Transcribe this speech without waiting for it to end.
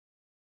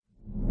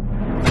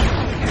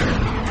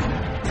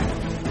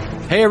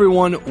Hey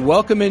everyone,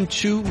 welcome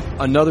into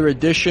another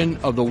edition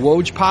of the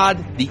Woj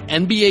Pod. The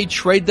NBA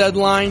trade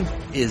deadline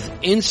is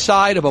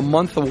inside of a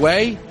month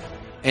away,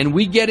 and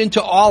we get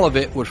into all of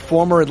it with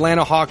former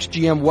Atlanta Hawks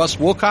GM Wes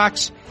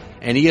Wilcox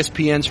and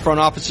ESPN's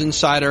front office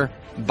insider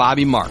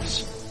Bobby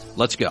Marks.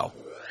 Let's go.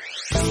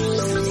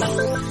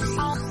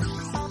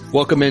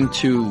 Welcome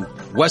into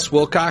Wes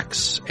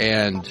Wilcox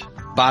and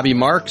Bobby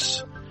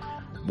Marks.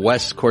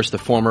 Wes, of course, the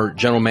former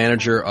general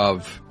manager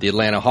of the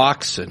Atlanta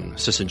Hawks and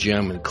assistant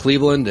GM in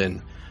Cleveland,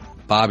 and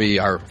Bobby,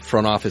 our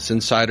front office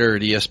insider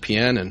at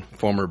ESPN and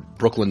former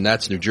Brooklyn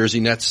Nets, New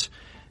Jersey Nets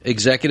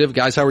executive.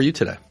 Guys, how are you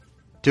today?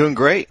 Doing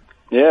great.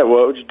 Yeah,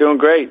 well, you're doing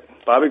great.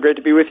 Bobby, great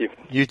to be with you.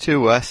 You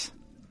too, Wes.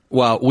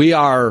 Well, we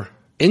are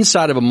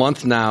inside of a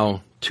month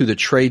now to the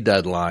trade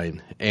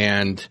deadline,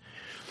 and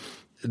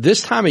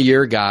this time of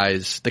year,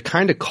 guys, the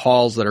kind of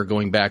calls that are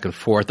going back and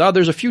forth.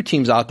 There's a few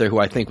teams out there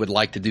who I think would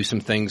like to do some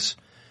things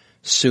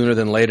sooner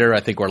than later. I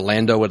think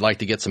Orlando would like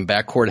to get some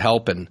backcourt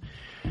help, and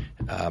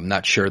I'm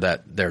not sure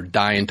that they're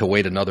dying to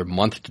wait another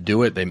month to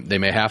do it. They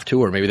may have to,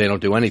 or maybe they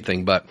don't do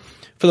anything. But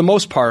for the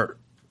most part,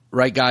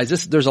 right,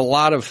 guys, there's a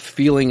lot of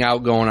feeling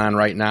out going on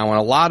right now, and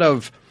a lot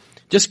of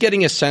just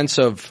getting a sense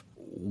of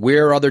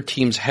where other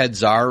teams'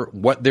 heads are,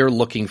 what they're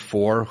looking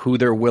for, who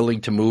they're willing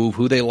to move,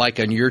 who they like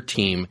on your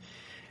team,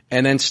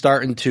 and then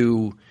starting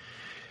to,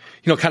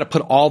 kind of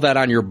put all that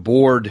on your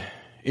board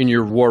in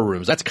your war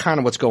rooms. That's kind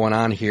of what's going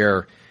on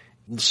here.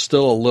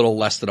 Still a little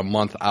less than a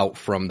month out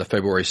from the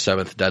February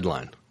 7th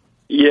deadline.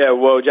 Yeah,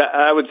 well,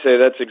 I would say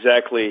that's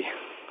exactly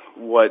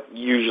what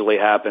usually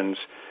happens.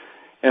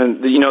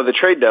 And, the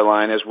trade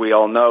deadline, as we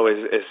all know,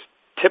 is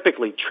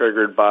typically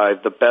triggered by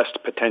the best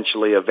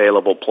potentially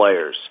available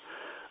players.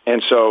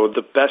 And so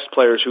the best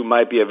players who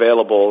might be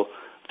available,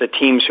 the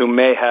teams who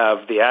may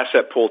have the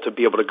asset pool to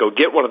be able to go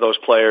get one of those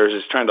players,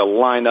 is trying to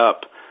line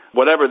up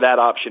whatever that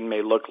option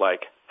may look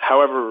like,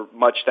 however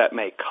much that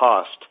may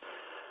cost.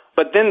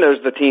 But then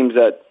there's the teams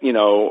that,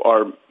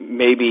 are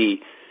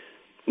maybe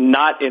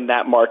not in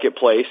that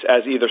marketplace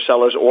as either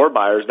sellers or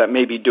buyers that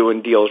may be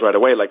doing deals right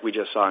away, like we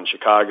just saw in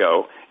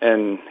Chicago.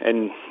 And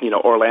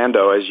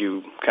Orlando, as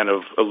you kind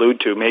of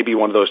allude to, may be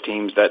one of those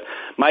teams that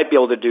might be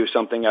able to do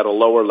something at a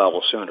lower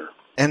level sooner.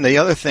 And the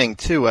other thing,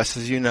 too, Wes,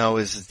 as you know,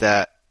 is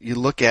that you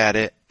look at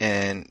it,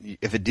 and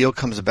if a deal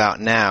comes about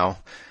now,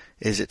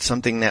 is it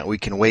something that we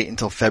can wait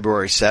until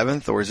February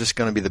 7th, or is this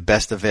going to be the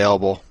best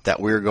available that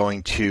we're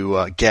going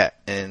to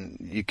get? And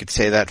you could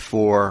say that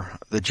for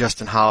the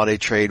Justin Holiday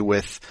trade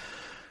with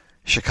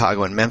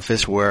Chicago and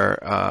Memphis, where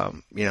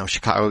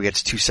Chicago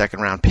gets 2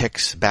 second-round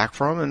picks back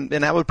from them,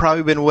 and that would probably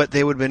have been what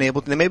they would have been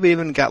able to. They maybe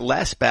even got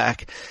less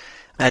back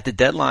at the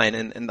deadline.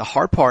 And the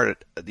hard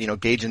part,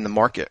 gauging the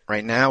market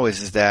right now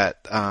is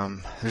that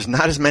there's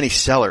not as many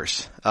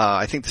sellers.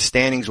 I think the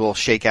standings will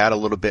shake out a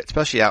little bit,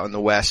 especially out in the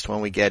West when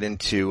we get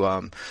into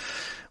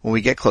when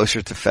we get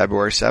closer to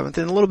February 7th,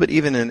 and a little bit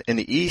even in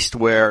the East,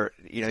 where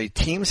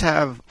teams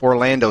have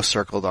Orlando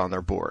circled on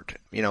their board.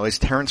 Is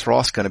Terrence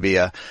Ross going to be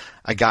a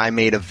guy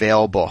made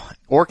available,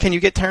 or can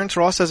you get Terrence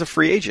Ross as a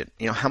free agent?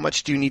 How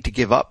much do you need to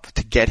give up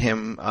to get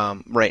him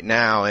right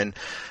now? And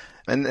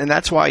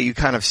that's why you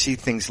kind of see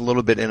things a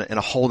little bit in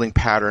a holding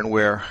pattern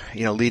where,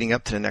 leading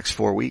up to the next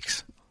 4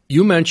 weeks.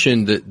 You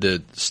mentioned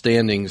the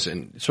standings,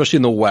 and especially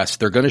in the West,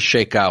 they're going to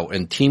shake out,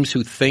 and teams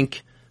who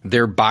think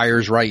they're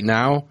buyers right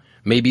now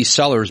may be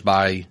sellers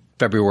by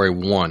February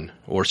 1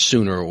 or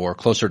sooner or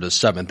closer to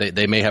 7th.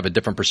 They may have a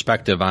different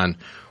perspective on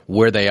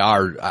where they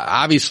are.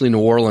 Obviously,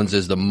 New Orleans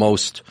is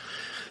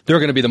they're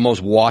going to be the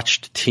most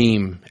watched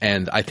team,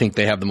 and I think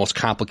they have the most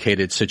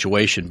complicated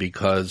situation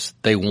because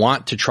they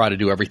want to try to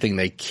do everything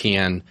they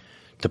can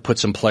to put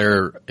some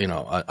player,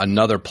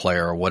 another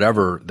player or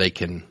whatever they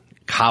can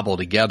cobble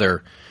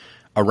together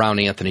around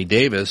Anthony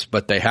Davis,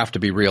 but they have to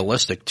be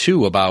realistic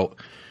too about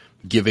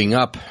giving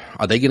up.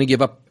 Are they going to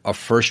give up a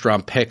first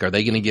round pick? Are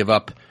they going to give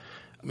up,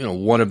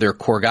 one of their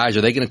core guys?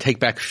 Are they going to take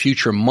back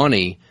future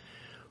money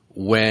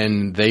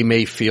when they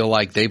may feel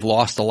like they've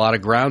lost a lot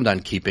of ground on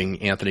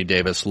keeping Anthony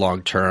Davis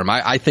long term?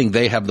 I think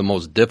they have the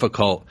most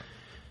difficult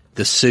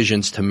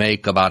decisions to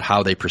make about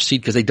how they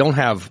proceed because they don't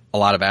have a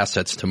lot of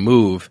assets to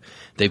move.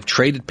 They've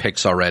traded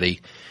picks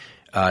already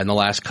in the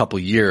last couple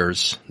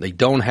years. They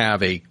don't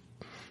have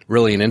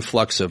really an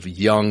influx of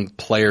young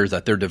players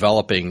that they're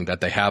developing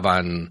that they have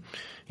on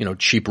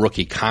cheap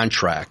rookie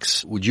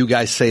contracts. Would you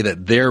guys say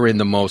that they're in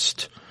the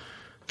most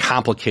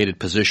complicated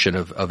position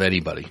of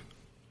anybody?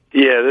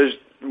 Yeah,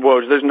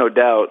 there's no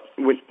doubt.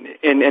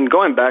 And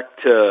going back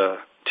to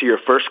your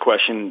first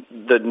question,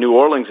 the New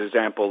Orleans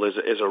example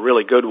is a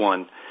really good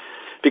one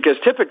because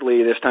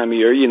typically this time of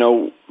year,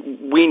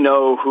 we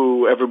know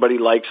who everybody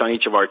likes on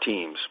each of our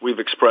teams. We've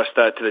expressed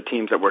that to the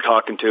teams that we're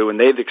talking to, and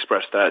they've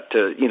expressed that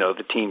to,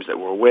 the teams that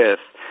we're with.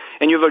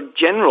 And you have a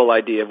general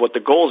idea of what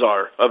the goals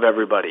are of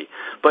everybody.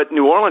 But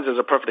New Orleans is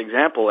a perfect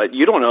example.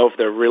 You don't know if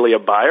they're really a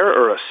buyer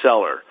or a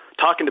seller.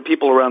 Talking to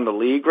people around the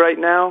league right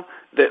now,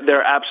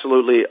 they're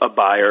absolutely a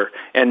buyer.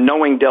 And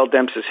knowing Dell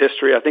Demps'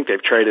 history, I think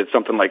they've traded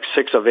something like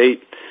 6 of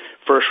 8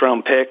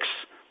 first-round picks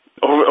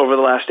over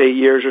the last 8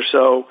 years or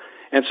so.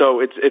 And so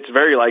it's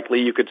very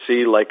likely you could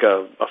see like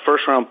a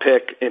first-round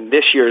pick in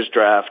this year's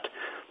draft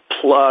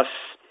plus,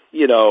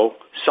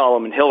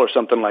 Solomon Hill or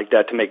something like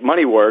that to make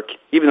money work,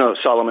 even though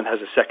Solomon has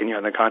a second year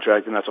on the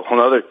contract, and that's a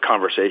whole other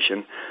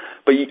conversation.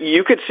 But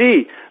you could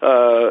see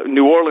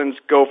New Orleans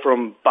go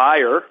from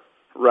buyer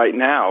right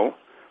now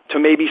to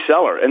maybe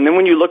seller. And then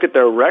when you look at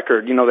their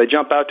record, they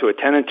jump out to a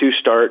 10-2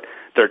 start.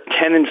 They're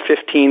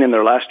 10-15 in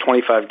their last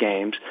 25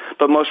 games.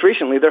 But most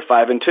recently, they're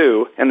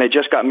 5-2, and they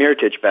just got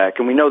Mirotić back,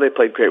 and we know they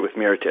played great with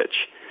Mirotić.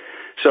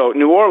 So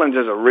New Orleans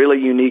is a really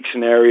unique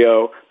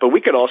scenario, but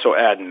we could also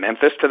add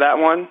Memphis to that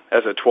one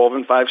as a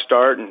 12-5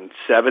 start and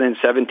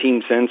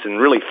 7-17 since, and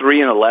really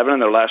 3-11 in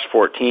their last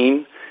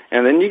 14.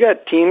 And then you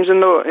got teams in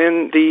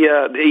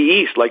the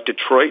East like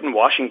Detroit and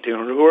Washington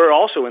who are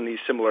also in these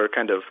similar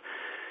kind of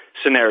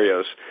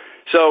scenarios.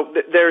 So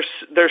there's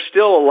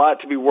still a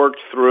lot to be worked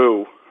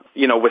through,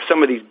 with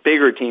some of these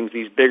bigger teams,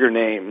 these bigger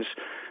names,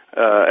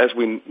 as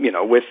we,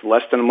 with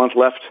less than a month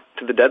left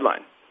to the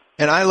deadline.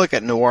 And I look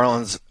at New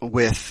Orleans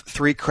with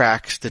 3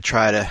 cracks to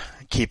try to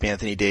keep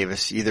Anthony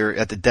Davis, either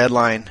at the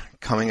deadline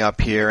coming up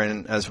here,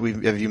 and as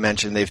you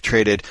mentioned, they've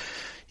traded,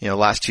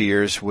 last 2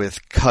 years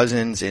with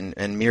Cousins and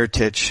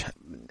Mirotić.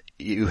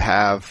 You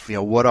have,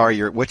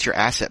 what's your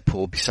asset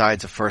pool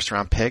besides a first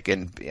round pick?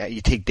 And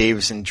you take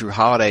Davis and Drew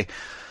Holiday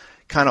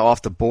kind of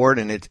off the board,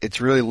 and it's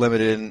really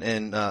limited.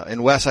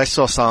 And Wes, I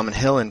saw Solomon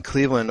Hill in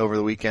Cleveland over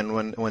the weekend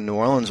when New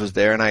Orleans was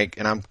there,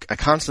 and I'm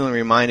constantly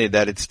reminded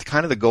that it's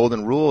kind of the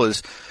golden rule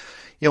is,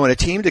 when a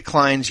team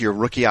declines your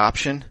rookie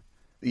option,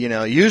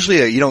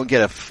 usually you don't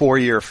get a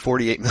 4-year,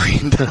 $48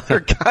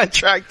 million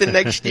contract the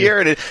next year,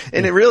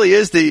 and it really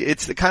is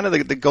it's kind of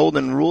the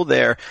golden rule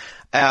there.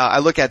 I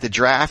look at the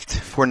draft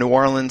for New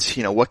Orleans,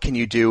 what can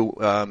you do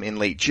in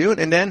late June,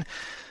 and then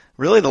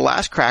really the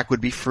last crack would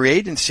be free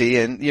agency,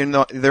 and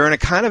they're in a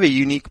kind of a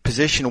unique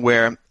position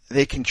where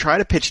they can try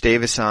to pitch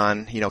Davis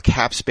on,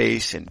 cap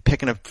space and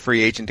picking a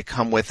free agent to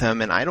come with him,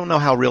 and I don't know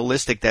how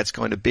realistic that's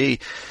going to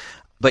be.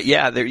 But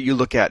yeah, there you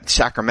look at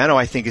Sacramento,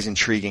 I think is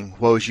intriguing.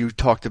 Woj, you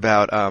talked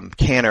about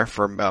Canner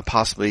for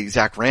possibly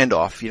Zach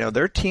Randolph.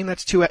 They're a team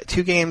that's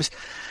two games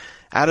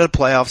out of the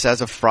playoffs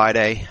as of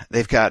Friday.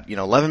 They've got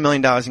 $11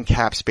 million in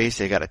cap space.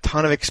 They got a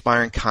ton of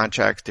expiring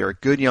contracts. They're a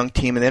good young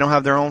team, and they don't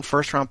have their own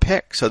first round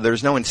pick, so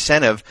there's no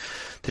incentive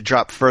to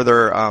drop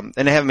further. And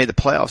they haven't made the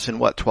playoffs in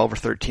 12 or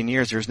 13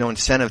 years. There's no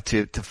incentive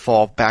to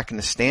fall back in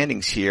the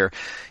standings here.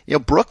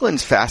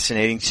 Brooklyn's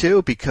fascinating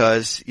too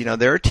because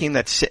they're a team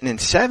that's sitting in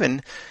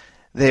 7.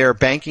 They're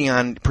banking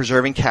on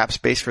preserving cap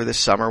space for this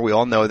summer. We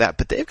all know that.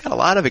 But they've got a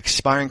lot of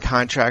expiring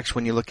contracts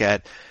when you look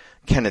at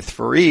Kenneth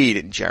Faried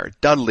and Jared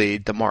Dudley,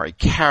 Damari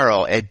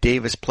Carroll, Ed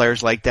Davis,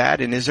 players like that.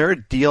 And is there a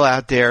deal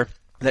out there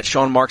that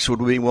Sean Marks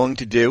would be willing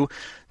to do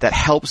that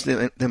helps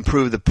them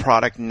improve the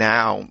product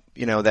now,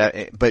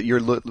 but you're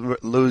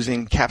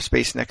losing cap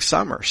space next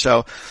summer?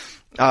 So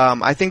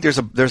I think there's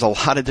a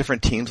lot of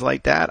different teams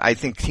like that. I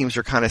think teams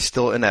are kind of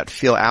still in that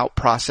feel out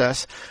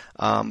process.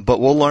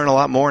 But we'll learn a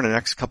lot more in the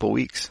next couple of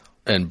weeks.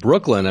 And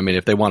Brooklyn,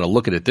 if they want to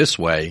look at it this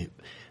way,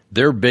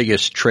 their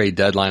biggest trade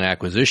deadline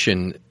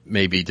acquisition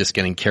may be just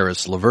getting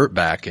Karis LeVert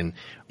back. And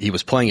he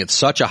was playing at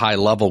such a high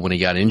level when he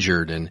got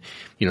injured. And,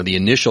 the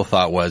initial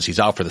thought was he's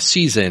out for the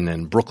season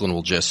and Brooklyn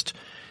will just,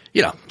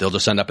 they'll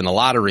just end up in the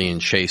lottery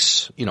and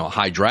chase, a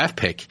high draft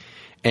pick.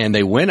 And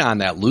they went on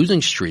that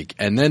losing streak.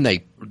 And then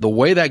the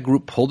way that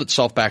group pulled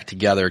itself back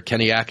together,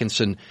 Kenny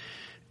Atkinson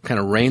kind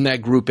of reined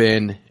that group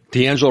in.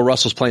 D'Angelo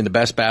Russell's playing the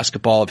best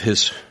basketball of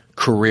his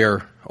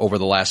career over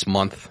the last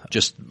month,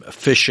 just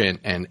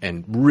efficient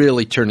and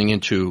really turning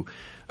into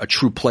a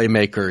true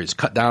playmaker. He's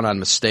cut down on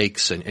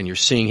mistakes and you're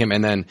seeing him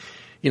and then,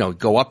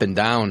 go up and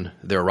down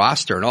their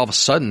roster and all of a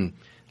sudden,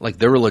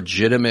 they're a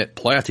legitimate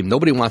playoff team.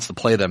 Nobody wants to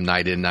play them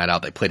night in, night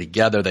out. They play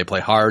together, they play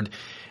hard,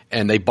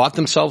 and they bought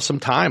themselves some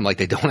time.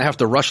 They don't have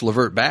to rush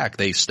LeVert back.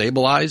 They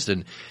stabilized,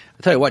 and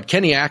I'll tell you what,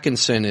 Kenny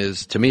Atkinson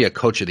is, to me, a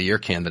Coach of the Year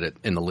candidate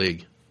in the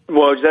league.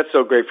 Well, that's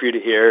so great for you to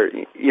hear.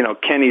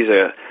 Kenny's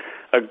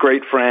a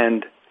great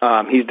friend.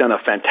 He's done a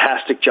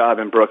fantastic job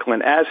in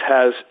Brooklyn, as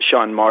has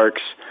Sean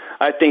Marks.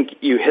 I think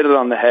you hit it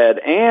on the head.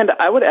 And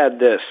I would add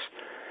this.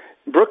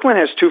 Brooklyn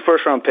has 2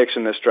 first-round picks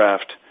in this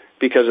draft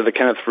because of the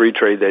Kenneth Faried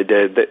trade they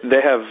did.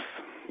 They have,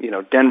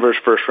 Denver's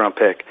first-round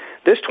pick.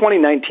 This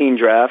 2019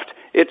 draft,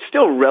 it's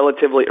still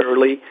relatively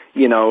early,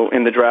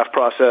 in the draft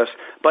process.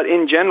 But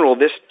in general,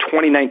 this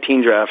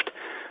 2019 draft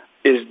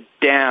is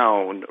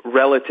down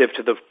relative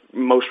to the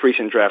most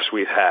recent drafts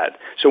we've had.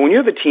 So when you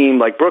have a team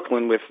like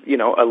Brooklyn with,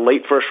 a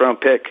late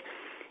first-round pick,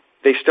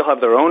 they still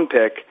have their own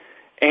pick,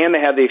 and they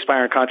have the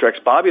expiring contracts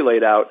Bobby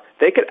laid out,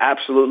 they could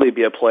absolutely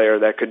be a player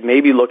that could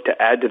maybe look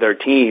to add to their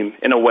team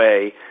in a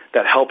way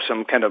that helps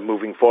them kind of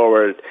moving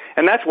forward.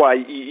 And that's why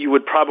you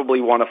would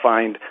probably want to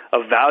find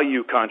a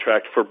value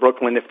contract for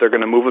Brooklyn if they're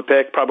going to move a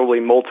pick, probably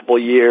multiple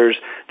years,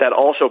 that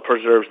also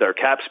preserves their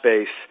cap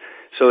space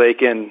so they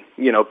can,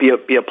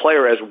 be a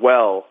player as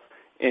well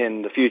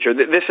in the future.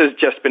 This has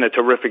just been a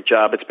terrific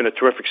job. It's been a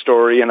terrific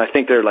story, and I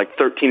think they're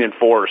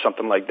 13-4 or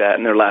something like that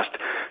in their last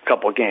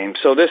couple of games.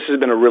 So this has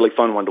been a really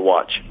fun one to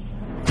watch.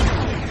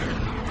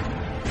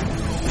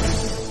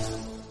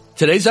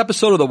 Today's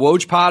episode of the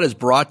Woj Pod is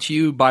brought to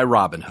you by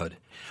Robinhood.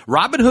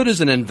 Robinhood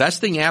is an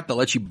investing app that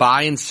lets you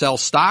buy and sell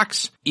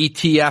stocks,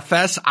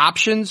 ETFs,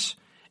 options,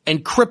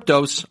 and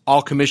cryptos,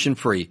 all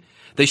commission-free.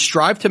 They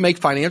strive to make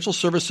financial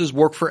services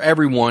work for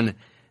everyone,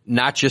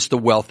 not just the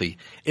wealthy.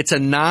 It's a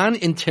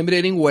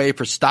non-intimidating way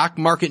for stock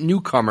market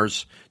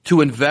newcomers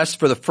to invest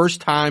for the first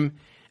time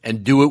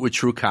and do it with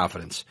true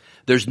confidence.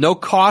 There's no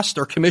cost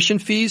or commission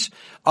fees.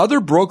 Other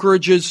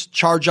brokerages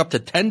charge up to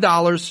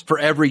 $10 for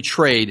every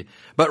trade,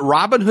 but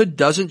Robinhood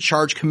doesn't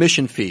charge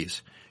commission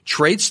fees.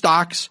 Trade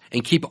stocks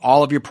and keep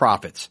all of your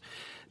profits.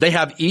 They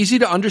have easy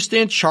to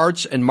understand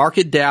charts and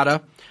market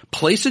data.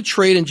 Place a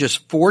trade in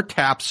just 4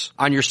 taps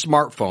on your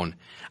smartphone.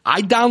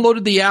 I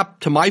downloaded the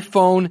app to my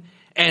phone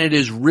and it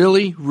is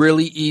really,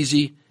 really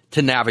easy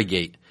to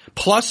navigate.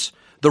 Plus,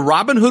 the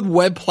Robinhood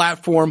web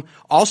platform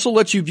also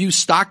lets you view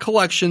stock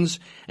collections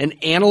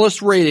and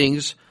analyst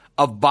ratings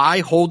of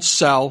buy, hold,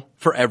 sell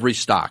for every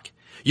stock.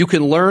 You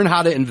can learn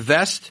how to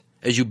invest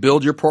as you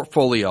build your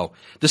portfolio.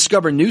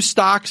 Discover new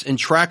stocks and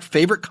track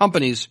favorite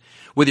companies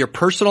with your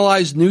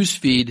personalized news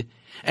feed,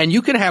 and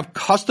you can have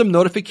custom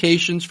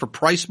notifications for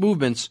price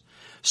movements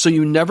so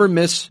you never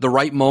miss the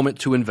right moment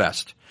to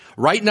invest.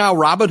 Right now,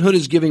 Robinhood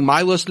is giving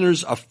my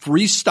listeners a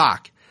free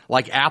stock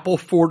like Apple,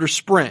 Ford, or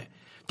Sprint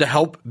to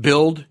help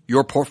build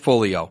your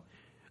portfolio.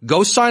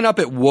 Go sign up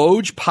at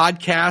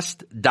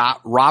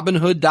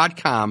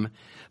wojpodcast.robinhood.com.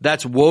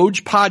 That's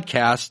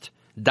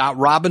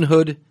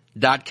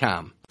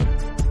wojpodcast.robinhood.com.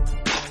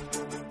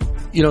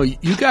 You know,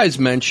 you guys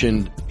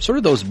mentioned sort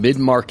of those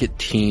mid-market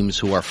teams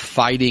who are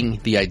fighting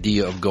the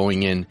idea of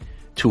going in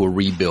to a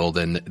rebuild,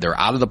 and they're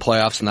out of the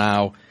playoffs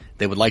now.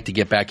 They would like to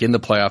get back in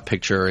the playoff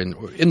picture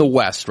in the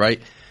West,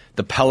 right?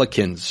 The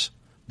Pelicans,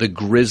 the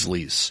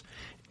Grizzlies,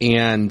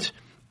 and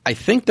I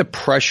think the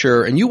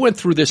pressure, and you went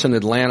through this in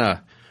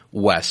Atlanta,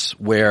 Wes,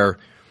 where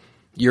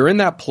you're in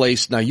that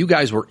place. Now, you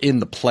guys were in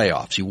the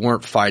playoffs. You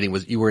weren't fighting.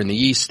 You were in the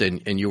East,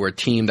 and you were a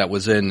team that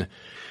was in,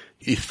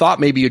 you thought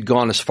maybe you'd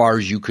gone as far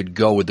as you could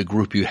go with the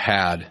group you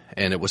had,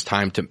 and it was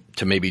time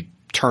to maybe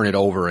turn it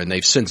over, and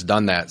they've since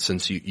done that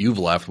since you've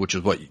left, which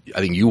is what I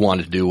think you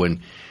wanted to do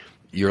in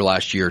your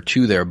last year or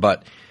two there.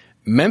 But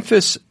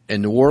Memphis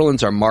and New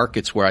Orleans are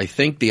markets where I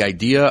think the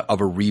idea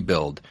of a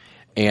rebuild,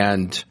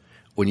 and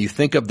when you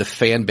think of the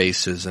fan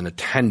bases and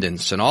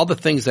attendance and all the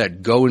things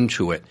that go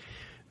into it,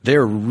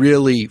 they're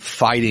really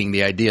fighting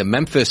the idea.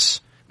 Memphis,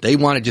 they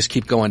want to just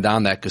keep going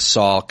down that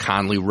Gasol,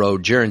 Conley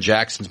road. Jaren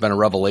Jackson's been a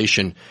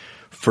revelation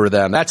for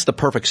them. That's the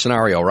perfect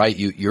scenario, right?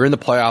 You're in the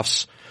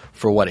playoffs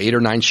for 8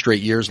 or 9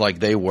 straight years like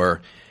they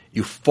were.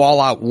 You fall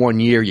out one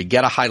year, you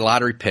get a high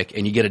lottery pick,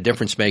 and you get a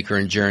difference maker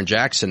in Jaren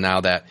Jackson now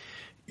that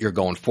you're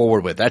going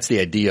forward with. That's the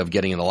idea of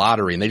getting in the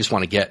lottery, and they just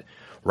want to get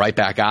right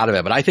back out of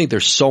it. But I think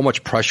there's so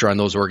much pressure on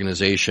those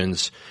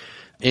organizations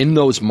in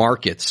those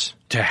markets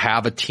to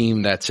have a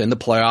team that's in the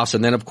playoffs,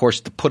 and then, of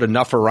course, to put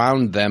enough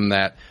around them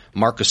that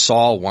Marc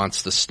Gasol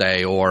wants to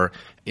stay, or,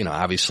 you know,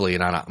 obviously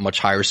on a much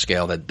higher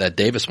scale that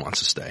Davis wants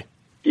to stay.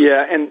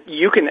 Yeah, and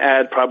you can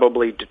add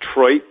probably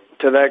Detroit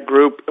to that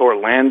group,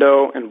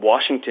 Orlando and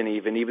Washington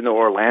even though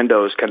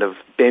Orlando's kind of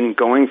been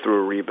going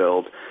through a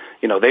rebuild.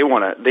 You know, they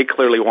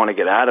clearly want to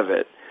get out of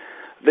it.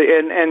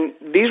 And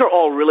these are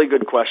all really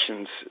good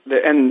questions.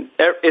 And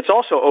it's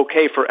also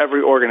okay for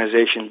every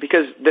organization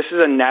because this is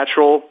a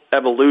natural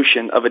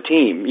evolution of a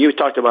team. You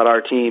talked about our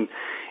team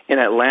in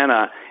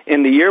Atlanta.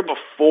 In the year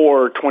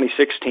before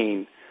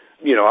 2016,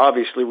 you know,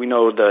 obviously we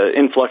know the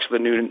influx of the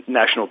new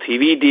national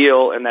TV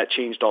deal, and that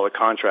changed all the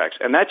contracts.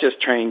 And that just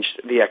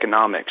changed the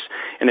economics.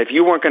 And if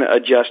you weren't going to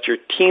adjust your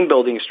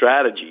team-building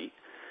strategy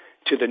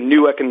to the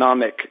new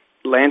economic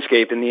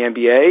landscape in the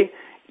NBA,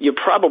 you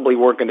probably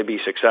weren't going to be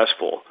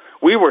successful.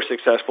 We were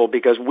successful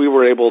because we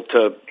were able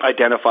to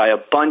identify a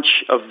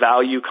bunch of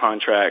value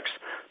contracts,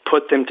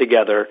 put them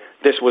together.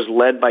 This was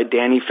led by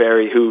Danny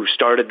Ferry, who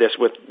started this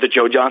with the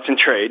Joe Johnson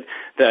trade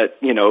that,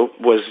 you know,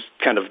 was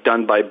kind of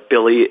done by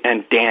Billy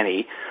and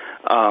Danny,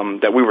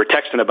 that we were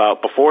texting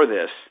about before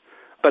this.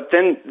 But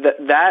then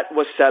that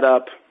was set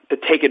up to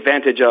take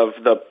advantage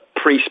of the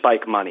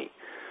pre-spike money.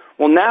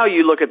 Well, now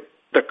you look at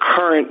the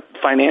current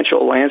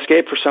financial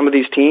landscape for some of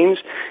these teams,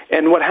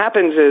 and what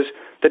happens is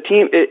the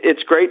team,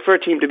 it's great for a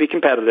team to be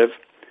competitive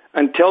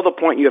until the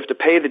point you have to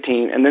pay the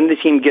team, and then the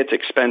team gets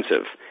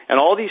expensive. And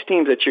all these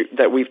teams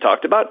that we've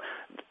talked about,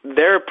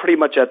 they're pretty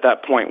much at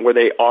that point where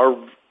they are,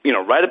 you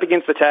know, right up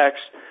against the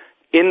tax,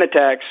 in the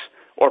tax,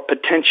 or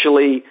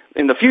potentially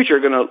in the future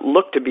going to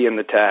look to be in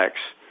the tax.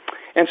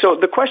 And so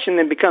the question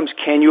then becomes,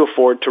 can you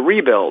afford to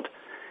rebuild?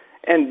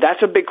 And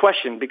that's a big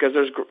question because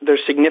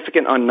there's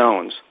significant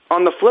unknowns.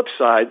 On the flip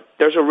side,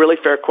 there's a really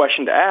fair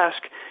question to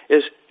ask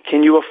is,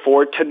 can you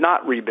afford to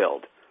not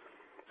rebuild?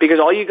 Because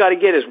all you got to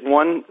get is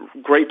one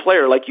great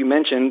player, like you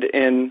mentioned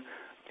in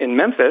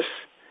Memphis,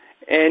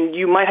 and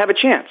you might have a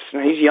chance.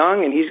 And he's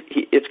young, and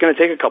it's going to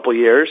take a couple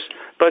years.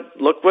 But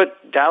look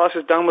what Dallas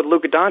has done with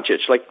Luka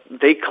Doncic. Like,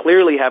 they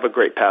clearly have a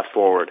great path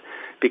forward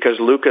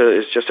because Luka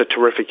is just a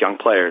terrific young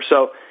player.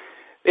 So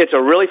it's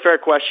a really fair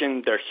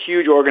question. They're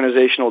huge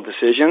organizational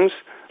decisions,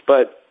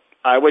 but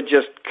I would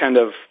just kind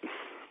of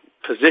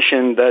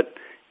position that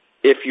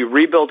if you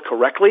rebuild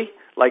correctly,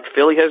 like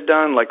Philly has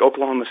done, like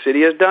Oklahoma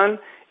City has done,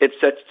 it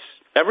sets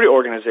every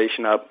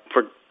organization up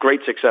for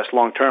great success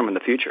long term in the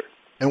future.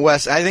 And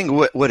Wes, I think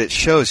what it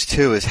shows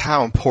too is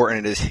how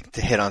important it is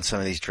to hit on some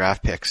of these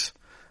draft picks.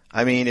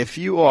 I mean,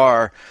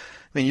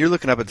 you're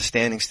looking up at the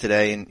standings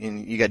today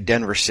and you got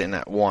Denver sitting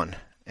at 1.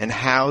 And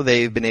how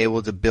they've been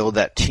able to build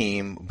that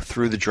team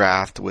through the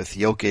draft with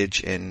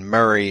Jokic and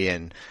Murray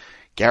and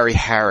Gary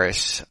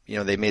Harris.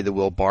 They made the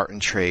Will Barton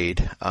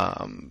trade,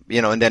 and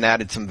then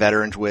added some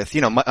veterans with,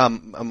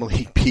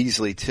 Malik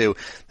Beasley too.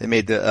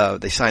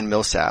 They signed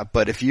Millsap.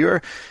 But if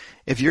you're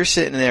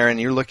sitting there and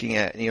you're looking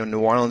at, New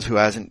Orleans, who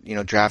hasn't,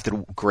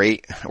 drafted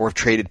great or have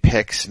traded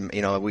picks,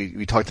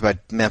 we talked about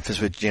Memphis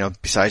with,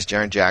 besides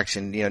Jaren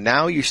Jackson,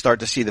 now you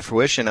start to see the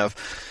fruition of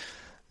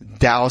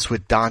Dallas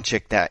with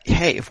Doncic that,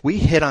 hey, if we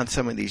hit on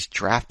some of these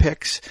draft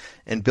picks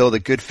and build a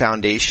good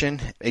foundation,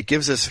 it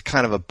gives us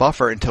kind of a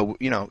buffer until,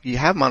 you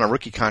have them on a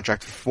rookie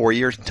contract for 4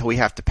 years until we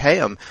have to pay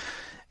them.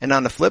 And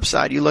on the flip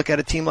side, you look at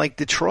a team like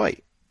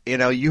Detroit.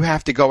 You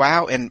have to go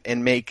out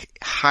and make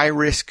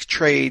high-risk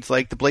trades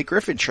like the Blake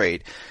Griffin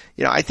trade.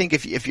 I think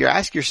if you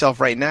ask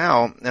yourself right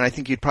now, and I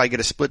think you'd probably get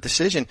a split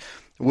decision,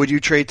 would you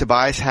trade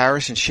Tobias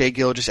Harris and Shai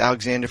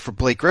Gilgeous-Alexander for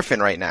Blake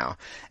Griffin right now?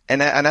 And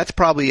that's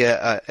probably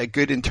a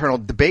good internal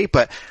debate,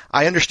 but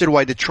I understood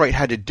why Detroit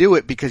had to do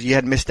it because you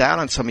had missed out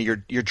on some of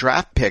your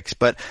draft picks.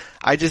 But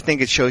I just think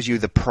it shows you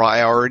the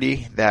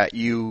priority that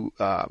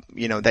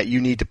that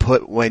you need to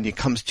put when it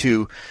comes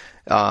to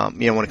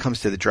when it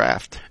comes to the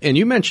draft. And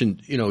you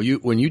mentioned,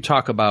 when you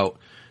talk about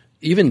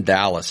even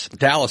Dallas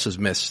has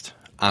missed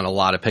on a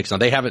lot of picks. Now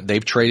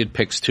they've traded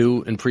picks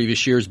too in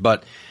previous years,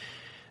 but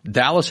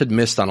Dallas had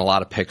missed on a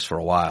lot of picks for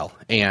a while.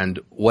 And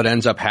what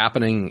ends up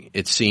happening,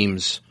 it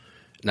seems,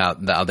 now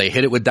they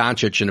hit it with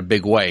Doncic in a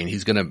big way, and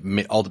he's going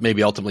to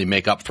maybe ultimately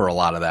make up for a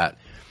lot of that.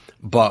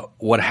 But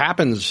what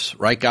happens,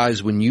 right,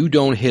 guys, when you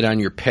don't hit on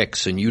your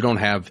picks and you don't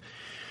have,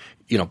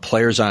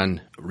 players on,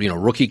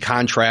 rookie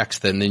contracts,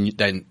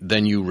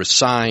 then you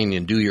resign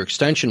and do your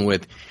extension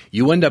with,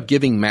 you end up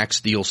giving max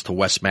deals to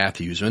Wes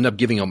Matthews. You end up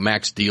giving a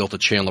max deal to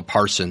Chandler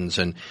Parsons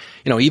and,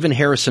 even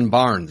Harrison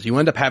Barnes. You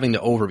end up having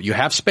you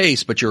have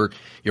space, but you're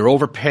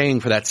overpaying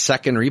for that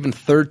second or even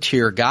third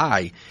tier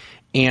guy.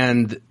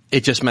 And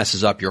it just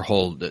messes up your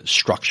whole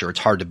structure. It's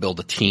hard to build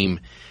a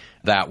team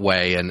that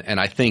way. And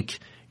I think,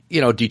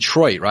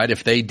 Detroit, right?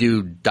 If they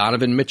do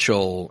Donovan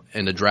Mitchell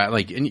in the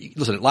draft, and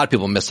listen, a lot of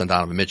people missed on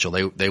Donovan Mitchell.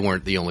 They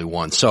weren't the only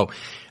ones. So,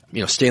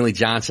 Stanley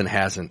Johnson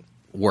hasn't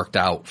worked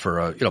out for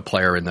a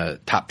player in the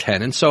top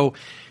 10. And so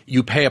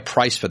you pay a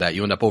price for that.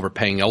 You end up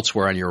overpaying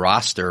elsewhere on your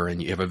roster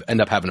and you end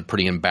up having a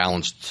pretty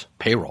imbalanced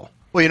payroll.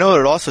 Well, what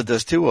it also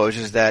does too, Woj,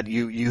 is that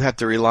you have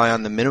to rely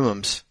on the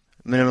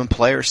minimum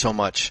players so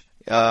much.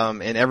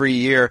 And every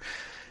year,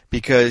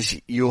 because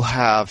you'll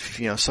have,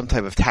 some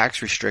type of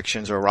tax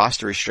restrictions or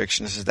roster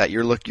restrictions, is that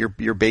your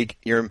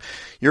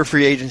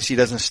free agency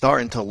doesn't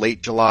start until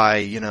late July,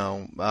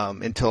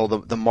 until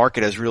the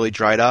market has really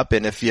dried up.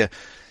 And if you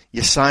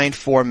sign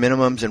 4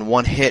 minimums and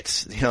 1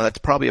 hits, that's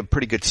probably a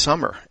pretty good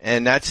summer.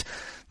 And that's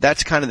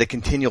kind of the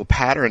continual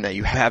pattern that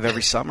you have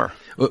every summer.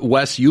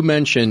 Wes, you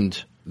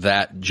mentioned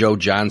that Joe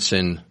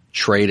Johnson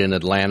trade in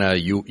Atlanta.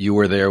 You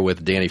were there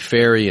with Danny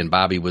Ferry, and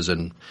Bobby was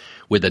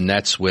with the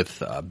Nets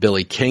with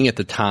Billy King at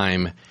the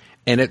time.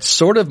 And it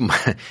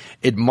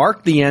it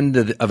marked the end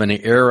of an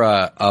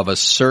era of a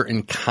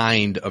certain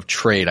kind of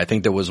trade. I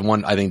think there was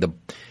one,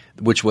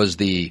 which was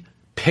the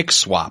pick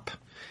swap.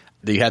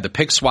 They had the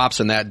pick swaps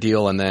in that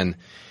deal, and then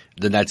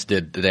the Nets they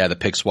had the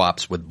pick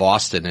swaps with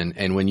Boston.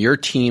 And when your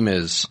team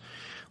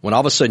when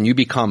all of a sudden you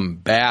become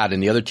bad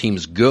and the other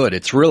team's good,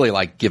 it's really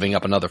like giving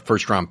up another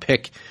first round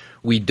pick.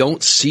 We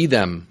don't see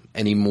them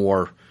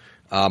anymore.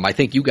 I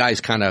think you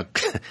guys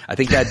I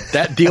think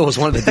that deal was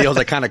one of the deals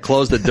that kind of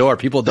closed the door.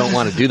 People don't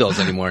want to do those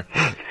anymore.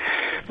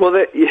 Well,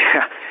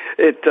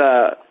 it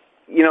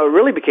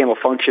really became a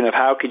function of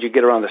how could you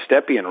get around the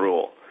Stepien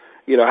rule.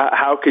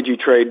 How could you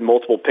trade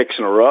multiple picks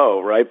in a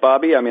row, right,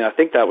 Bobby? I mean, I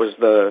think that was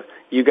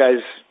you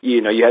guys,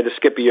 you had to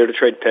skip a year to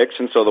trade picks,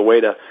 and so the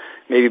way to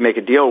maybe make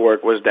a deal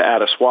work was to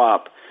add a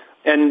swap.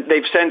 And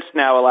they've since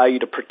now allow you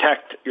to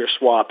protect your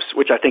swaps,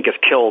 which I think has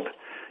killed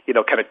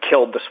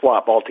the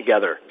swap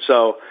altogether.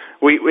 So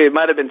it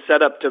might have been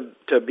set up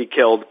to be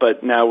killed,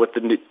 but now with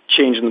the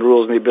change in the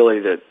rules and the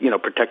ability to,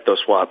 protect those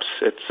swaps,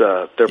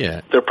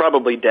 they're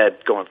probably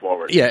dead going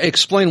forward. Yeah.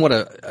 Explain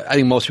I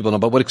think most people know,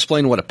 but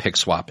explain what a pick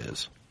swap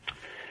is.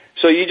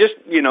 So you just,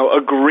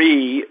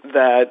 agree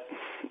that,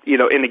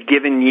 in a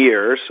given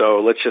year, so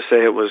let's just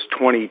say it was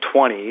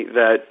 2020,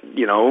 that,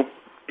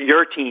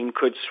 your team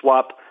could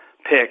swap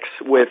picks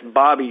with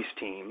Bobby's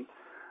team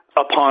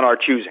upon our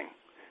choosing.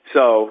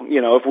 So,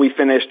 if we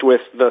finished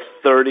with the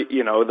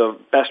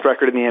best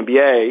record in the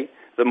NBA,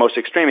 the most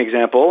extreme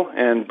example,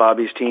 and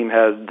Bobby's team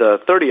had the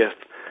 30th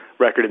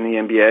record in the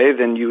NBA,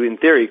 then you, in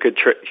theory,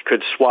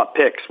 could swap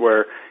picks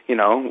where,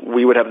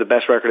 we would have the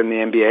best record in the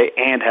NBA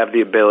and have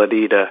the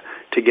ability to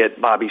get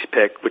Bobby's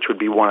pick, which would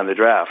be one in the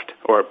draft,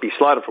 or be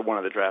slotted for one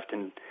in the draft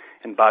in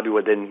and Bobby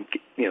would then,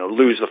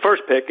 lose the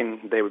first pick,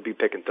 and they would be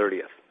picking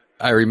 30th.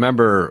 I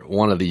remember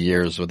one of the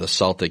years with the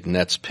Celtic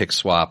Nets pick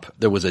swap.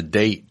 There was a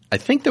date. I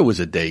think there was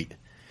a date.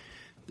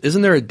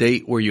 Isn't there a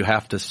date where you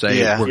have to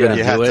say we're going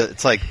to do it?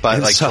 It's like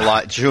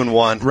July, June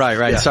 1.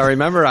 Right. Yeah. So I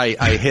remember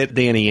I hit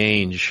Danny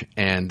Ainge,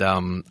 and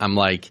I'm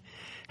like,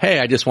 hey,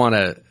 I just want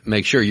to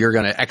make sure you're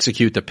going to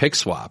execute the pick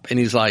swap. And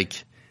he's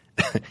like,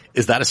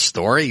 is that a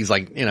story? He's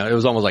like, it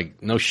was almost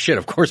like, no shit,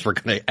 of course we're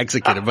going to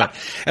execute it.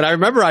 And I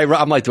remember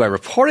I'm like, do I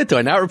report it? Do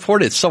I not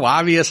report it? It's so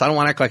obvious. I don't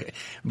want to act like,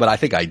 but I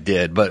think I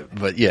did.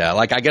 But yeah,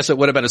 like I guess it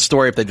would have been a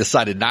story if they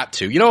decided not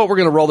to. You know what? We're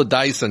going to roll the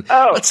dice and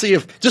let's see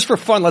just for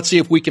fun, let's see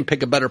if we can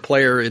pick a better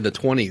player in the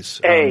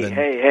 20s.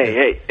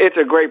 Hey. It's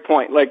a great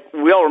point. Like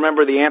we all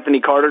remember the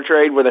Anthony Carter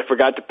trade where they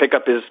forgot to pick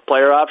up his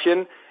player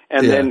option.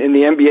 And then in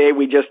the NBA,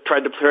 we just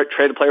tried to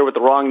trade a player with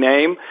the wrong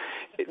name.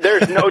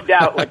 There's no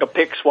doubt like a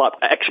pick swap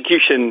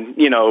execution,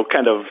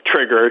 kind of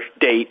trigger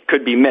date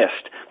could be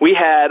missed. We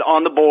had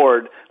on the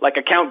board like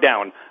a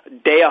countdown,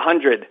 day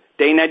 100,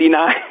 day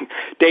 99,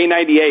 day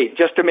 98,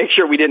 just to make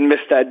sure we didn't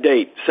miss that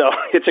date. So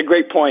it's a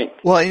great point.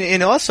 Well,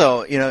 and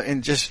also,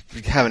 and just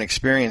having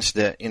experienced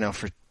it,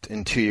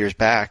 in 2 years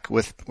back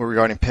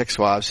regarding pick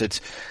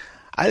swaps,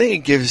 I think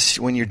it gives,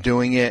 when you're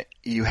doing it,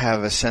 you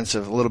have a sense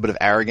of a little bit of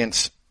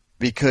arrogance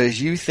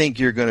because you think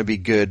you're going to be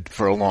good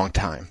for a long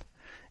time.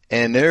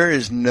 And there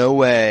is no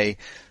way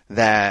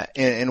that,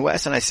 and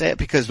Wes, and I say it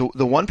because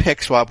the one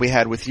pick swap we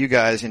had with you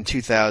guys in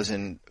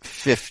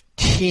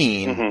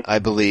 2015, I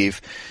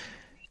believe,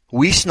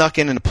 we snuck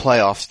in the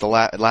playoffs the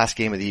last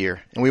game of the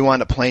year, and we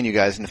wound up playing you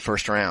guys in the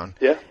first round.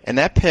 Yeah. And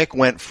that pick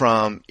went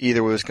from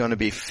either it was going to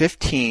be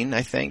 15,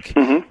 I think,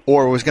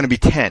 or it was going to be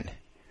 10.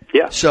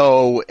 Yeah.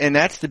 So, and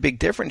that's the big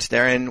difference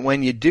there. And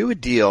when you do a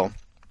deal,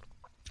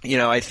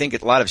 I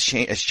think a lot has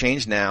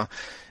changed now.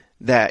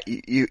 That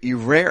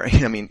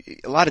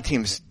a lot of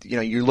teams,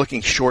 you're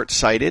looking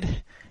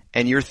short-sighted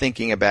and you're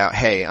thinking about,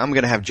 hey, I'm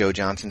going to have Joe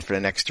Johnson for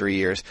the next 3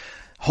 years.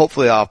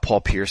 Hopefully I'll have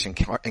Paul Pierce and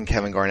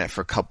Kevin Garnett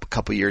for a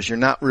couple years. You're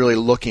not really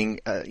looking,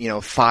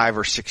 5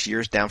 or 6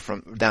 years down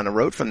the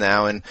road from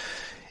now. And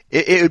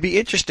it would be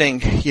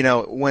interesting,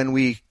 when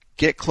we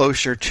get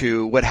closer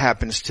to what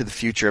happens to the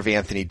future of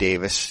Anthony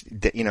Davis,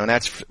 and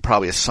that's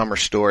probably a summer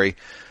story.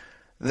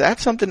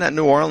 That's something that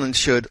New Orleans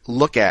should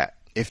look at.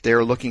 If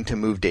they're looking to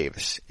move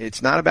Davis,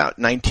 it's not about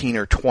 19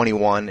 or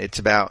 21. It's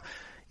about,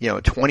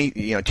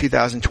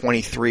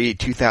 2023,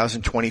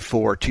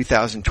 2024,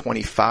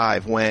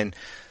 2025, when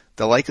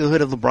the likelihood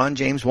of LeBron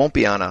James won't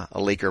be on a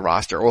Laker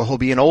roster, or he'll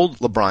be an old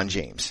LeBron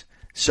James.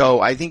 So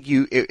I think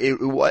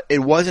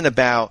it wasn't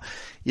about,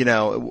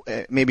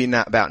 maybe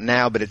not about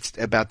now, but it's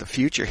about the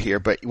future here.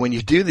 But when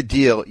you do the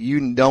deal,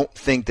 you don't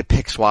think the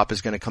pick swap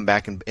is going to come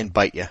back and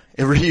bite you.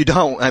 You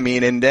don't.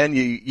 And then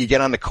you get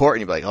on the court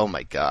and you're like, oh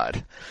my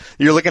God.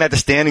 You're looking at the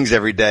standings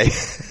every day.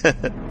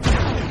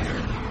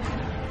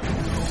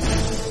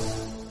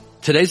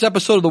 Today's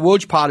episode of the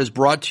Woj Pod is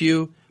brought to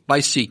you by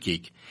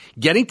SeatGeek.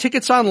 Getting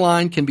tickets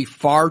online can be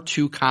far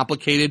too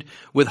complicated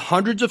with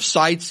hundreds of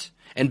sites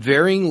and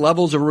varying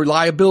levels of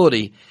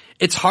reliability.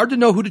 It's hard to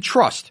know who to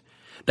trust.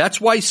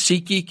 That's why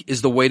SeatGeek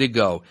is the way to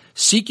go.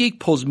 SeatGeek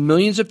pulls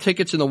millions of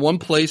tickets into one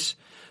place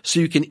so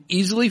you can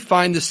easily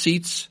find the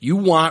seats you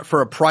want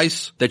for a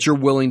price that you're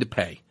willing to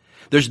pay.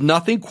 There's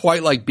nothing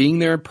quite like being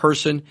there in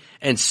person,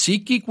 and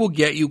SeatGeek will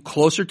get you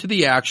closer to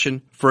the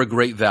action for a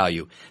great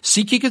value.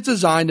 SeatGeek is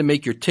designed to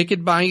make your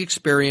ticket buying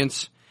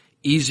experience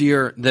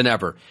easier than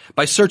ever.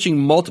 By searching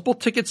multiple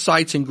ticket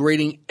sites and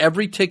grading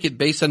every ticket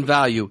based on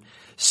value,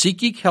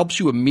 SeatGeek helps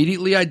you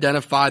immediately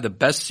identify the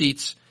best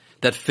seats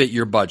that fit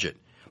your budget.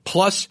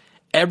 Plus,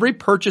 every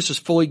purchase is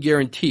fully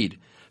guaranteed,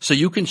 so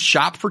you can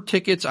shop for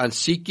tickets on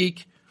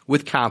SeatGeek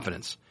with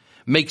confidence.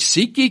 Make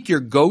SeatGeek your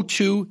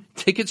go-to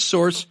ticket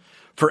source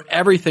for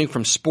everything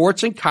from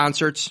sports and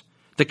concerts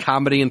to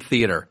comedy and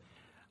theater.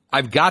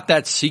 I've got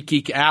that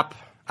SeatGeek app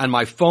on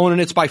my phone,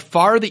 and it's by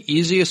far the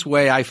easiest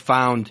way I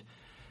found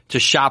to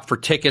shop for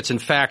tickets. In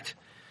fact,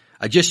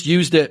 I just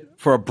used it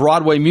for a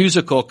Broadway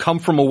musical, Come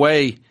From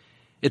Away,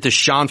 at the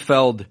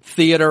Schonfeld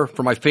Theater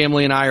for my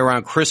family and I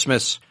around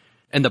Christmas,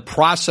 and the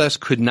process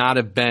could not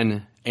have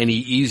been any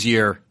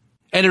easier.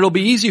 And it'll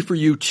be easy for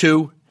you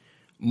too.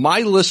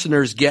 My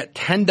listeners get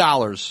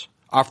 $10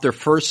 off their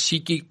first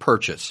SeatGeek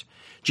purchase.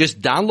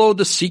 Just download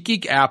the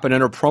SeatGeek app and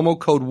enter promo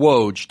code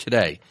WOJ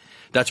today.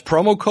 That's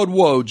promo code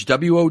WOJ,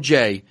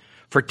 W-O-J,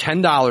 for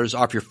 $10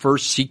 off your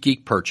first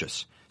SeatGeek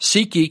purchase.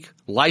 SeatGeek,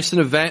 life's an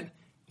event.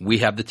 We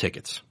have the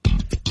tickets.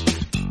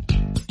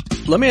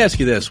 Let me ask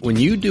you this. When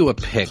you do a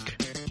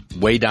pick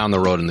way down the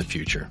road in the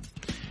future,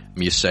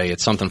 you say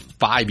it's something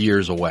 5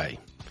 years away,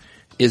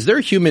 is there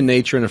human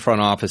nature in the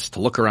front office to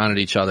look around at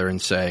each other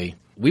and say,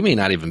 we may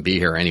not even be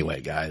here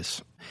anyway,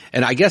 guys?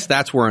 And I guess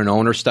that's where an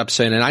owner steps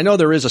in. And I know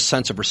there is a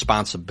sense of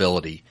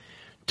responsibility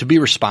to be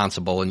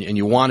responsible, and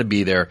you want to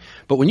be there.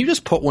 But when you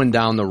just put one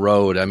down the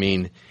road,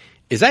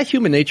 is that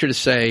human nature to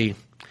say,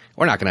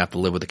 we're not going to have to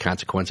live with the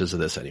consequences of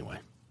this anyway?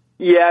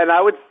 Yeah, and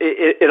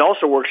it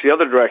also works the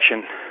other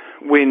direction.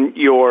 When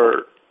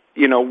you're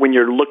when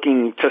you're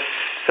looking to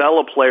sell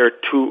a player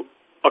to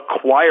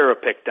acquire a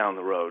pick down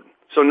the road.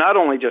 So not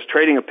only just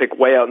trading a pick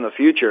way out in the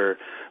future,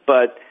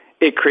 but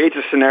it creates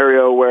a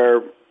scenario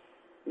where,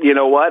 you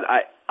know what,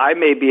 I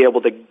may be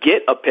able to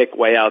get a pick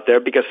way out there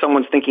because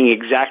someone's thinking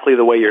exactly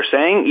the way you're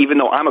saying, even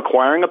though I'm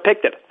acquiring a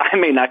pick that I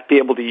may not be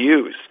able to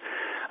use.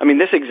 I mean,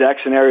 this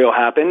exact scenario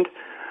happened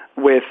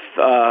with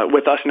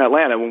us in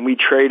Atlanta when we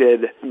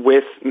traded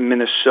with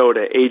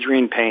Minnesota,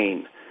 Adrian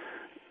Payne,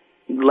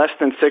 less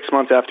than 6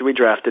 months after we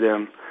drafted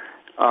him,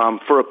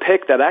 for a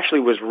pick that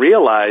actually was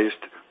realized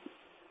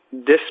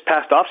this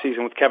past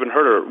offseason with Kevin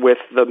Huerter with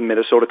the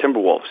Minnesota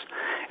Timberwolves.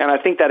 And I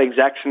think that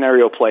exact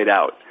scenario played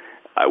out.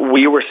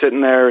 We were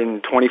sitting there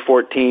in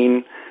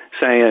 2014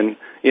 saying,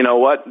 you know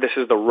what, this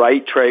is the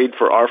right trade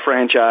for our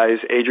franchise.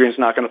 Adrian's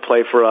not going to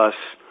play for us.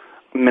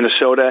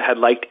 Minnesota had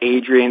liked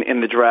Adrian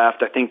in the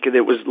draft. I think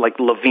it was like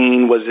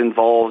Levine was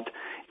involved.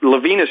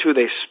 Levine is who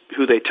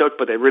they took,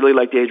 but they really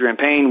liked Adrian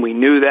Payne. We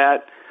knew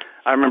that.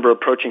 I remember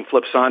approaching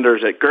Flip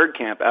Saunders at Gerd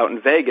Camp out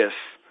in Vegas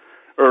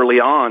early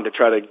on to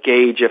try to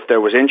gauge if there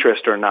was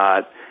interest or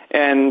not.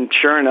 And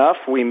sure enough,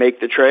 we make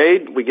the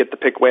trade. We get the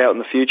pick way out in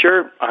the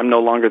future. I'm no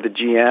longer the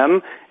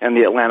GM, and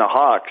the Atlanta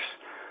Hawks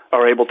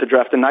are able to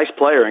draft a nice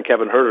player in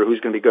Kevin Huerter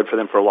who's going to be good for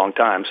them for a long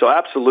time. So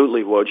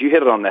absolutely, Woj, you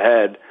hit it on the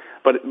head.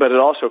 But it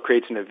also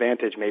creates an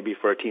advantage maybe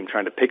for a team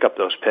trying to pick up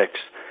those picks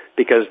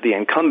because the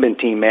incumbent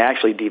team may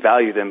actually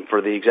devalue them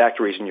for the exact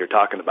reason you're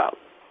talking about.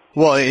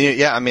 Well,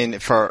 yeah, I mean,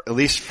 at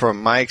least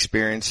from my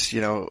experience,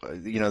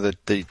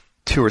 the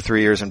 2 or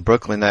 3 years in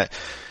Brooklyn, that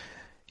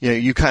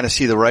you kind of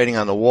see the writing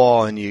on the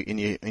wall, and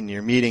you in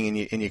your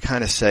meeting, and you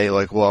kind of say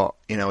like, well,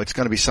 it's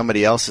going to be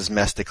somebody else's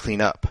mess to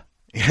clean up.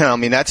 I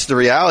mean, that's the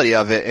reality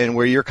of it, and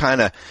where you're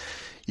kind of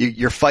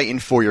you're fighting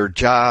for your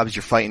jobs,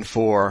 you're fighting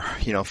for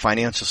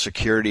financial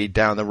security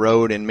down the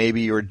road, and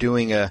maybe you're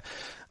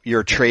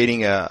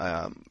trading a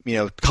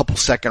couple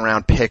second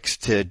round picks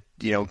to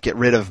get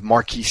rid of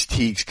Marquise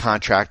Teague's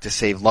contract to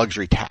save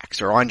luxury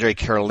tax, or Andre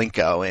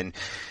Karolinko,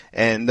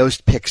 and those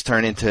picks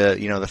turn into the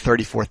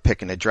 34th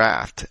pick in the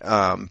draft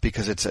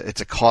because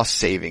it's a cost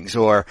savings.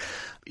 Or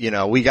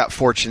we got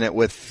fortunate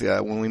with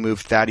when we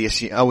moved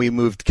we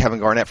moved Kevin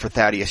Garnett for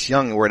Thaddeus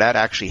Young, where that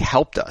actually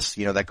helped us.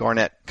 That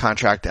Garnett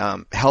contract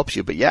helps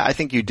you. But yeah, I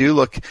think you do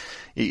look.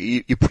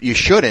 You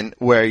shouldn't,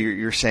 where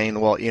you're saying,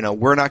 well,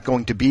 we're not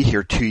going to be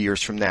here 2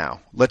 years from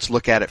now. Let's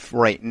look at it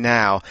right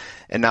now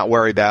and not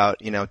worry about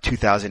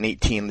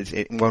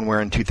 2018 when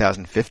we're in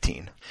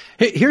 2015.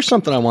 Hey, here's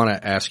something I want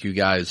to ask you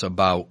guys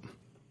about.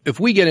 If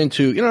we get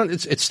into,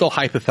 it's still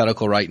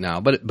hypothetical right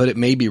now, but it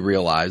may be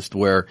realized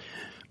where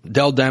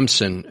Dell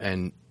Demson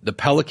and the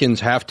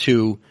Pelicans have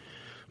to,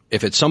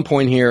 if at some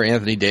point here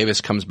Anthony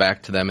Davis comes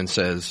back to them and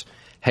says,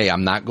 hey,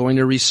 I'm not going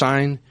to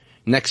re-sign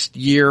next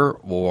year,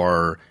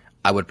 or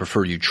I would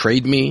prefer you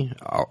trade me,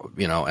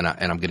 and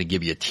I'm going to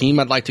give you a team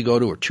I'd like to go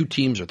to, or 2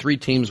 teams or 3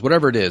 teams,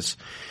 whatever it is.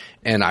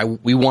 And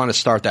we want to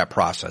start that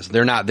process.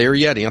 They're not there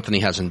yet. Anthony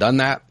hasn't done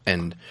that,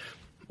 and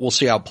we'll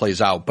see how it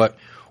plays out. But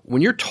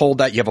when you're told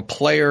that you have a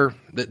player,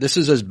 that this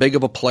is as big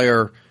of a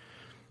player,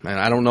 and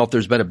I don't know if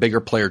there's been a bigger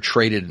player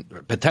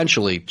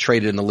potentially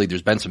traded in the league.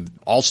 There's been some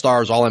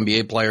all-stars,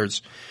 all-NBA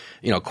players.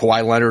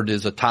 Kawhi Leonard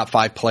is a top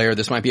 5 player.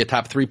 This might be a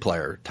top 3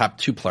 player, top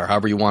 2 player,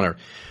 however you want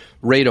to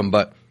rate them.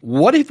 But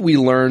what have we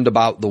learned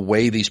about the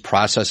way these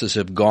processes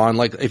have gone?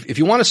 Like, if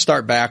you want to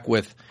start back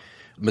with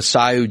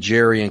Masai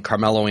Ujiri and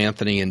Carmelo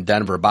Anthony in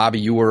Denver. Bobby,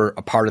 you were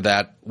a part of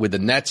that with the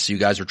Nets. You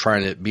guys were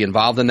trying to be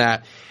involved in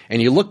that.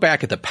 And you look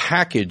back at the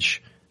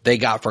package they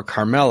got for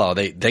Carmelo.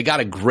 They got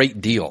a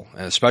great deal,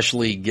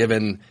 especially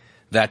given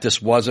that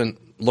this wasn't,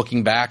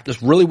 looking back,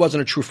 this really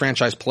wasn't a true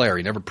franchise player.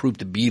 He never proved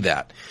to be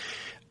that.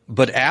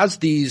 But as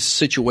these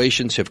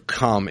situations have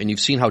come, and you've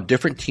seen how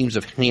different teams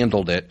have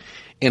handled it,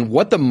 and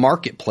what the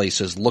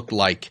marketplaces look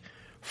like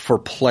for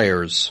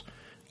players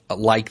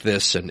like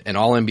this, and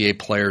all NBA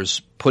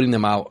players, putting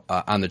them out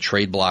on the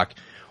trade block,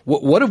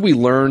 what have we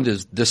learned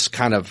as this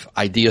kind of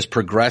idea has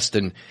progressed,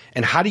 and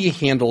how do you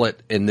handle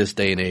it in this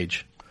day and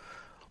age?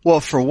 Well,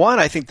 for one,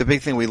 I think the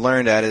big thing we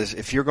learned is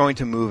if you're going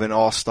to move an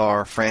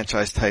all-star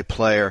franchise-type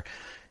player,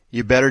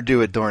 you better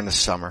do it during the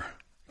summer,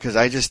 because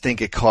I just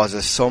think it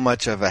causes so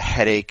much of a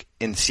headache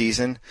in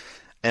season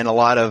and a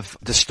lot of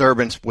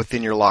disturbance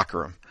within your locker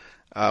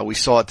room. We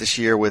saw it this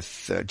year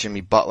with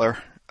Jimmy Butler,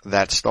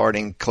 that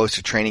starting close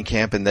to training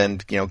camp and then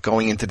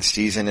going into the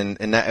season,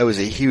 and that it was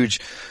a huge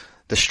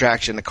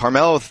distraction. The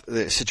Carmelo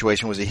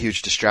situation was a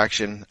huge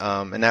distraction,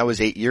 and that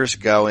was 8 years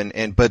ago.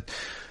 But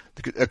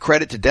a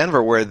credit to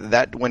Denver, where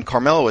when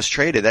Carmelo was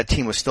traded, that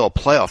team was still a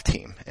playoff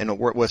team and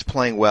was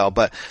playing well.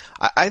 But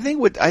I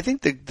think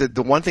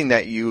the one thing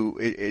that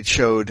it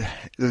showed,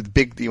 the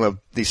big,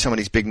 some of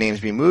these big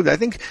names being moved. I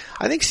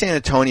think San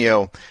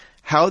Antonio,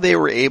 how they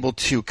were able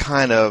to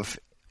kind of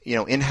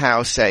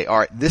in-house say, all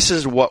right, this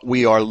is what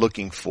we are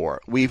looking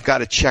for. We've got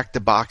to check the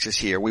boxes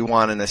here. We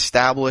want an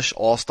established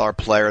all-star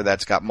player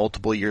that's got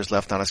multiple years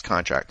left on his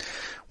contract.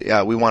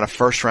 We want a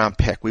first-round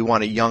pick. We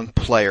want a young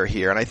player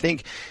here. And I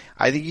think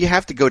you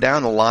have to go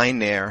down the line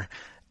there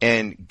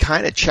and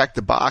kind of check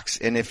the box.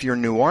 And if you're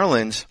New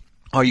Orleans,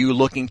 are we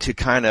looking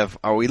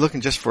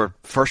just for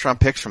first round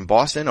picks from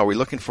Boston? Are we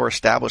looking for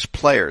established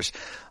players?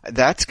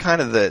 That's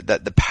kind of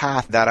the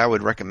path that I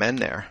would recommend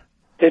there.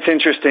 It's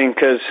interesting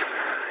because,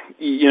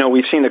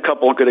 we've seen a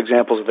couple of good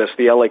examples of this.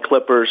 The LA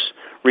Clippers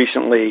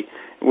recently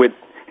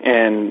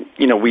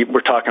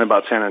we're talking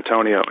about San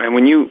Antonio. And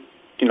when you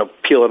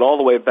peel it all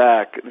the way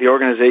back, the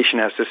organization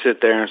has to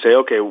sit there and say,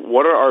 okay,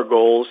 what are our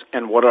goals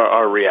and what are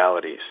our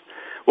realities?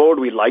 What would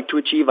we like to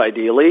achieve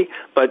ideally?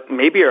 But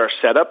maybe our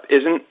setup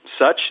isn't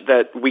such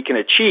that we can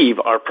achieve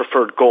our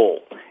preferred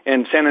goal.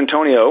 And San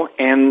Antonio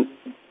and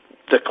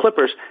the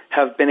Clippers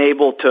have been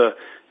able to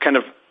kind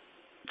of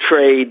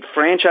trade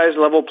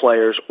franchise-level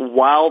players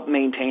while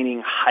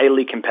maintaining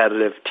highly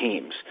competitive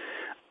teams.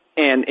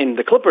 And in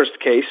the Clippers'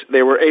 case,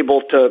 they were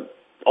able to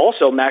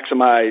also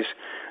maximize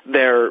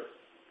their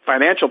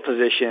financial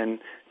position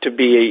to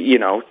be,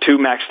 2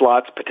 max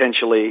slots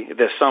potentially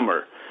this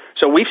summer.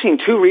 So we've seen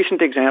 2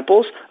 recent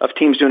examples of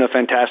teams doing a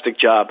fantastic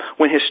job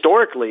when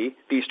historically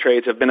these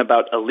trades have been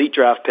about elite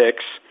draft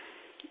picks,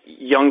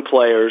 young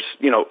players,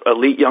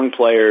 elite young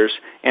players,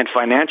 and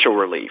financial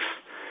relief,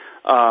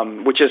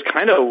 which is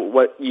kind of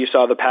what you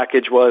saw the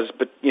package was,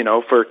 but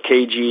for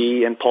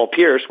KG and Paul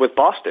Pierce with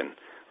Boston,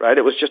 right?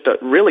 It was just a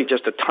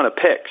ton of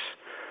picks.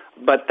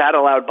 But that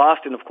allowed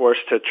Boston, of course,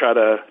 to try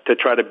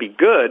to be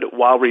good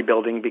while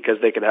rebuilding because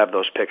they could have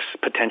those picks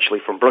potentially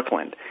from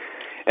Brooklyn.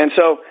 And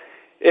so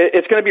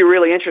it's going to be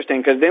really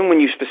interesting because then when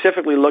you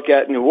specifically look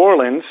at New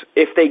Orleans,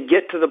 if they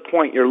get to the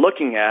point you're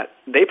looking at,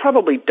 they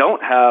probably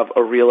don't have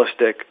a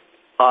realistic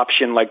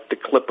option like the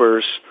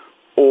Clippers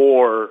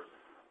or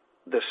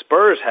the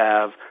Spurs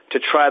have to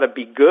try to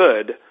be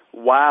good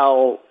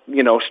while,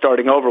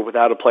 starting over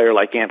without a player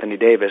like Anthony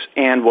Davis.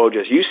 And Woj,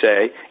 as you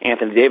say,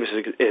 Anthony Davis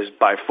is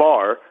by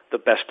far the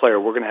best player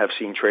we're going to have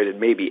seen traded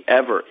maybe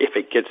ever if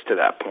it gets to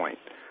that point.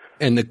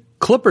 And the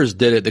Clippers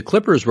did it. The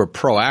Clippers were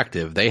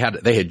proactive. They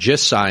had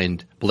just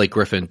signed Blake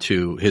Griffin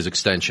to his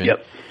extension.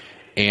 Yep.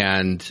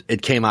 And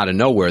it came out of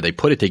nowhere. They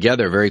put it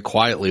together very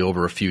quietly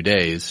over a few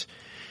days.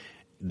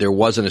 There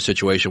wasn't a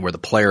situation where the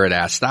player had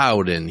asked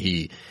out and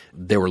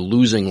they were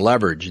losing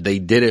leverage. They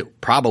did it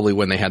probably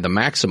when they had the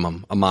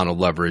maximum amount of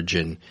leverage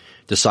and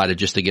decided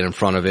just to get in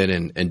front of it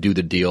and do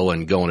the deal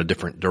and go in a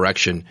different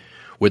direction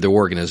with their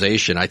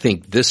organization. I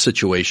think this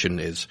situation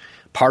is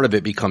part of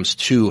it becomes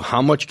too,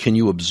 how much can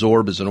you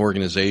absorb as an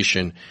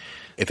organization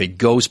if it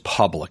goes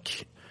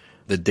public,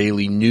 the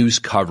daily news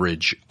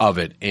coverage of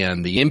it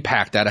and the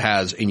impact that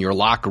has in your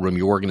locker room,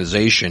 your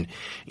organization.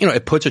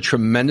 It puts a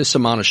tremendous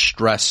amount of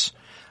stress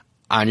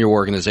on your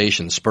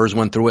organization. Spurs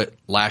went through it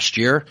last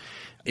year.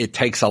 It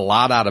takes a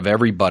lot out of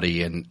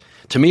everybody. And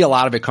to me, a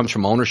lot of it comes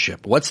from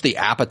ownership. What's the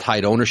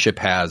appetite ownership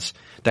has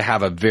to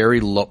have a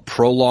very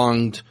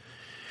prolonged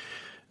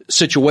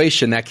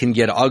situation that can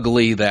get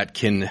ugly,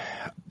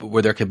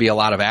 where there could be a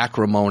lot of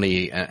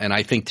acrimony. And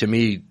I think to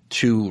me,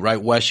 too,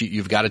 right, Wes,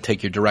 you've got to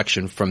take your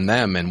direction from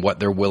them and what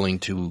they're willing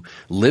to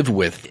live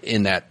with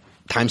in that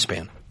time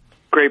span.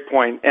 Great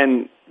point.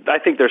 And I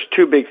think there's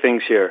 2 big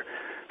things here.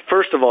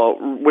 First of all,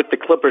 with the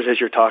Clippers, as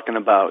you're talking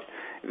about,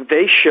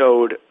 they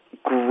showed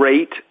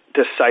great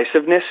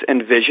decisiveness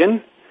and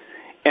vision.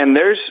 And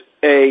there's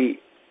a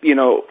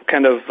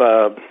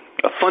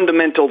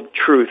fundamental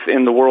truth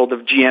in the world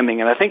of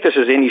GMing. And I think this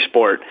is any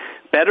sport.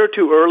 Better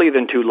too early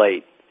than too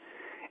late.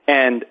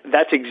 And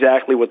that's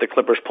exactly what the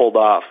Clippers pulled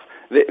off.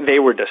 They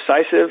were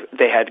decisive.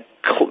 They had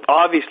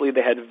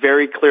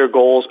very clear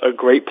goals, a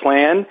great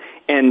plan,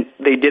 and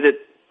they did it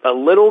a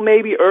little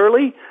maybe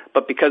early,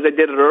 but because they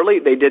did it early,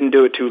 they didn't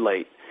do it too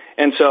late.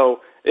 And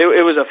so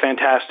it was a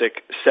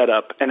fantastic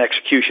setup and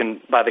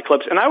execution by the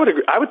Clips. And I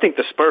would think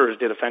the Spurs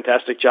did a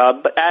fantastic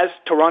job, but as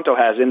Toronto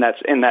has in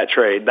that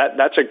trade,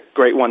 that's a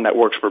great one that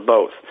works for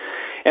both.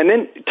 And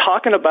then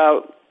talking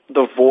about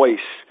the voice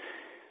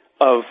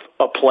of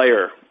a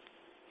player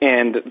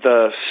and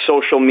the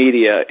social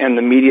media and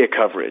the media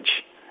coverage,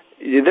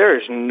 there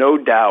is no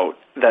doubt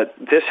that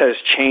this has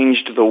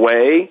changed the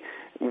way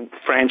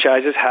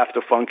franchises have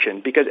to function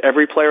because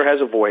every player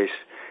has a voice.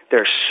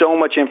 There's so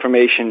much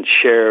information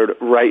shared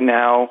right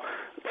now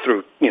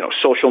through,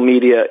 social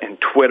media and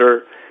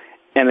Twitter,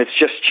 and it's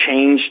just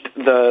changed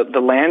the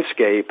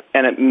landscape,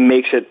 and it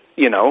makes it,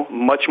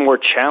 much more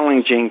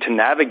challenging to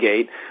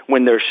navigate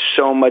when there's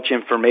so much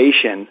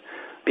information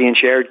being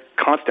shared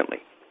constantly.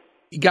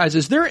 Guys,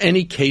 is there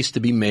any case to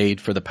be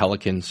made for the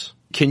Pelicans?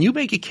 Can you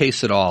make a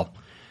case at all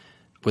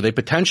where they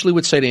potentially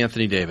would say to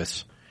Anthony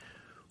Davis,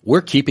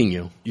 we're keeping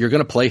you. You're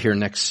going to play here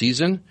next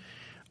season.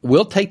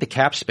 We'll take the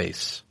cap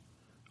space.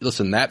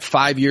 Listen, that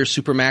 5-year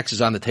Supermax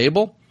is on the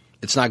table.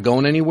 It's not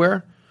going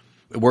anywhere.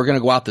 We're going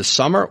to go out this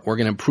summer. We're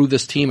going to improve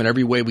this team in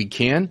every way we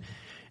can.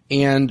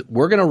 And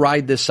we're going to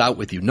ride this out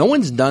with you. No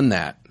one's done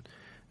that.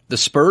 The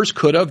Spurs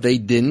could have. They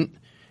didn't.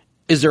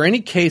 Is there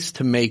any case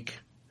to make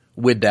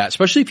with that,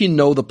 especially if you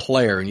know the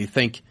player and you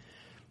think,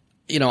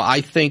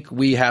 I think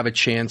we have a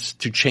chance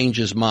to change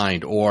his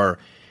mind, or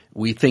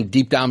we think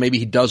deep down maybe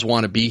he does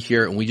want to be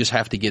here and we just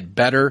have to get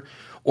better?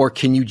 Or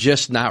can you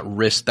just not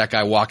risk that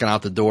guy walking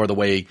out the door the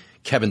way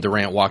Kevin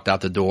Durant walked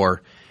out the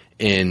door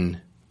in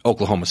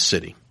Oklahoma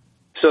City?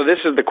 So this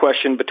is the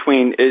question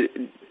between,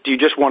 do you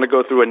just want to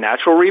go through a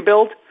natural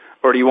rebuild,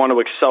 or do you want to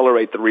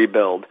accelerate the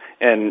rebuild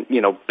and,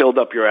 build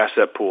up your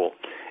asset pool?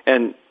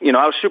 And,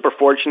 I was super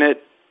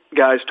fortunate,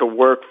 guys, to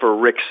work for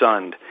Rick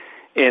Sund,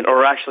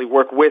 or actually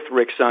work with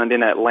Rick Sund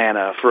in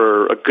Atlanta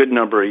for a good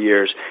number of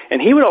years.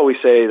 And he would always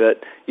say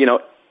that,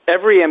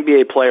 every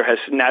NBA player has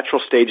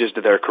natural stages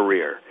to their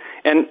career.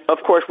 And, of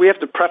course, we have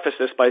to preface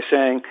this by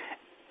saying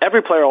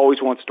every player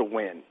always wants to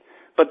win.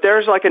 But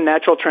there's like a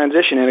natural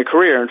transition in a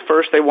career. And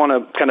first they want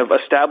to kind of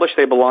establish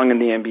they belong in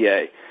the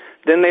NBA.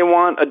 Then they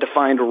want a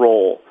defined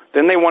role.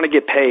 Then they want to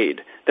get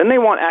paid. Then they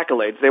want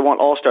accolades. They want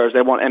all-stars.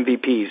 They want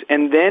MVPs.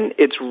 And then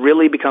it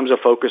really becomes a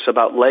focus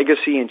about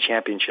legacy and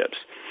championships.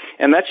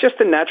 And that's just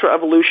the natural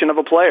evolution of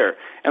a player.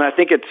 And I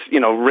think it's,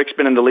 Rick's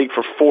been in the league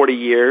for 40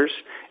 years,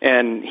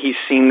 and he's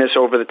seen this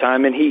over the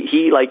time. And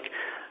he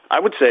I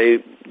would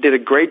say, did a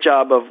great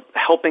job of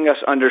helping us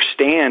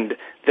understand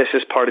this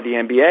as part of the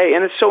NBA.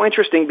 And it's so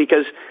interesting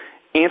because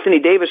Anthony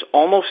Davis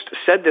almost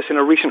said this in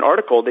a recent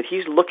article, that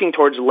he's looking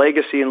towards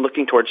legacy and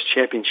looking towards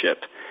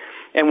championship.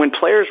 And when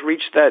players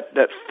reach that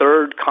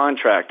third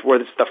contract,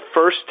 where it's the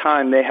first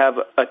time they have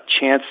a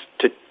chance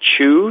to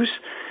choose,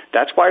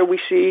 that's why we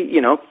see,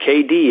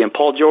 KD and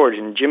Paul George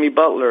and Jimmy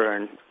Butler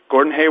and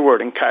Gordon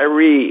Hayward and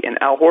Kyrie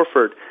and Al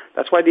Horford.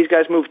 That's why these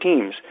guys move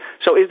teams.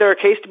 So is there a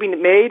case to be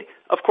made?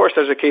 Of course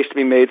there's a case to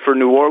be made for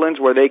New Orleans,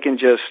 where they can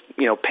just,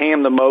 pay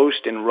him the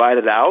most and ride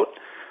it out.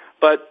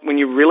 But when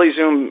you really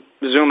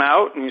zoom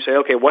out and you say,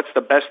 okay, what's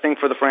the best thing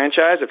for the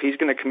franchise? If he's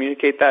going to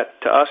communicate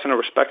that to us in a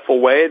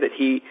respectful way, that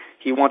he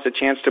wants a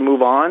chance to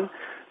move on,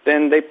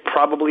 then they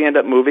probably end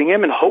up moving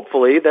him, and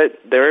hopefully that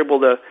they're able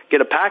to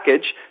get a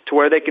package to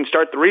where they can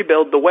start the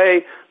rebuild the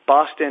way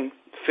Boston,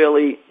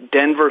 Philly,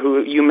 Denver,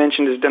 who you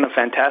mentioned has done a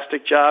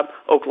fantastic job,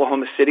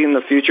 Oklahoma City in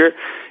the future,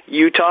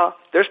 Utah.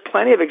 There's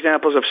plenty of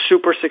examples of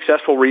super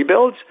successful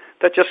rebuilds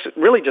that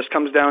just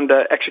comes down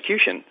to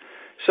execution.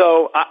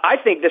 So I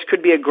think this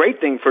could be a great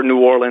thing for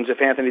New Orleans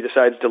if Anthony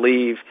decides to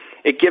leave.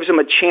 It gives him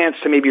a chance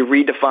to maybe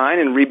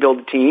redefine and rebuild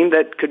a team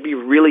that could be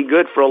really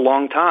good for a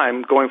long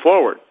time going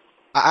forward.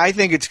 I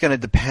think it's going to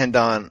depend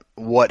on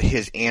what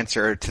his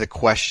answer to the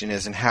question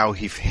is and how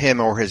him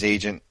or his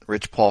agent,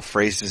 Rich Paul,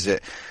 phrases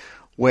it,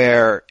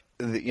 where,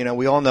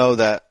 we all know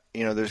that,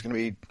 there's going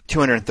to be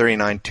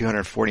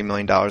 $240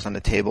 million on the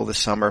table this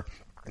summer.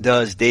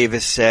 Does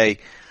Davis say,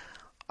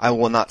 I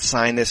will not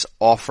sign this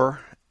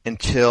offer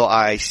until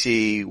I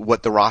see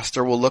what the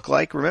roster will look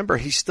like? Remember,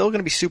 he's still going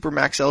to be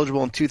Supermax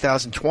eligible in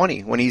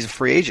 2020 when he's a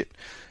free agent,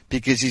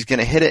 because he's going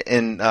to hit it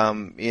in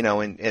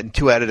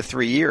 2 out of the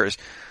 3 years.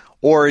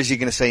 Or is he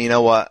going to say, you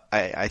know what,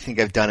 I think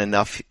I've done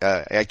enough.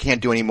 I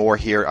can't do any more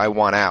here. I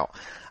want out.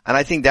 And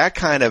I think that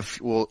kind of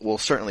will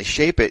certainly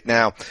shape it.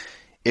 Now,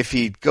 if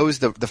he goes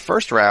the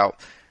first route,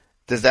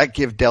 does that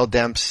give Dell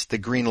Demps the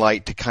green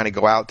light to kind of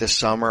go out this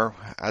summer?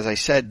 As I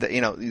said,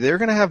 they're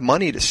going to have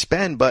money to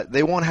spend, but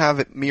they won't have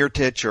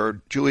Mirotic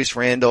or Julius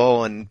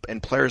Randle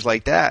and players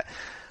like that.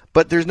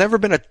 But there's never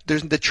been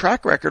there's the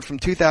track record from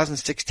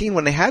 2016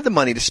 when they had the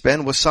money to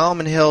spend was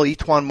Solomon Hill,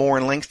 Etuan Moore,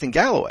 and Langston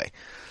Galloway.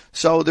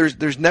 So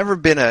there's never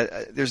been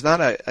there's not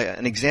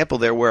an example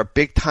there where a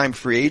big time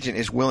free agent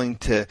is willing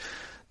to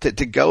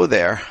go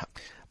there.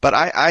 But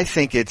I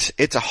think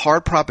it's a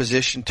hard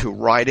proposition to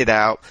ride it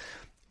out,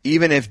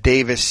 even if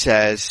Davis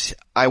says,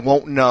 I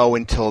won't know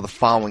until the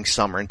following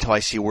summer, until I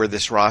see where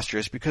this roster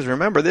is. Because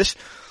remember, this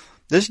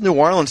New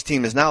Orleans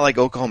team is not like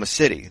Oklahoma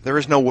City. There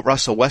is no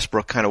Russell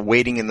Westbrook kind of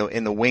waiting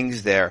in the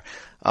wings there,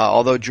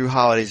 although Drew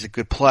Holiday is a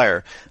good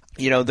player.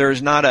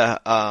 There's not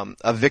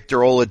a Victor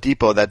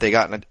Oladipo that they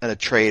got in a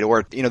trade,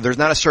 or, there's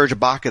not a Serge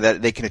Ibaka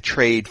that they can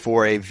trade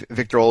for a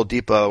Victor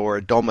Oladipo or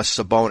a Domas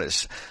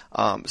Sabonis.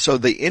 So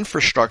the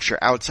infrastructure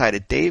outside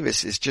of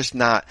Davis is just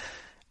not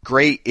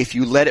great if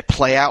you let it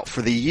play out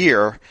for the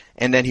year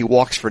and then he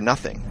walks for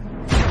nothing.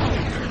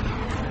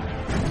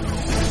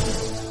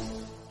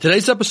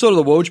 Today's episode of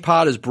the Woj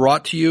Pod is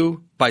brought to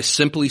you by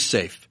Simply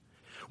Safe.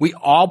 We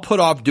all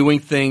put off doing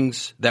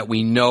things that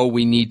we know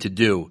we need to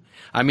do.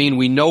 I mean,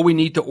 we know we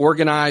need to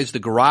organize the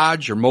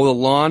garage or mow the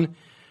lawn,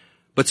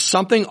 but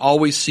something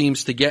always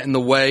seems to get in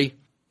the way.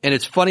 And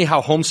it's funny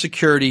how home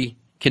security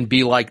can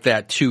be like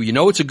that too.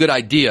 It's a good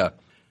idea.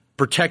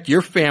 Protect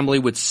your family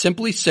with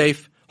Simply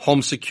Safe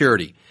home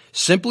security.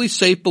 Simply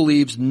Safe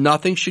believes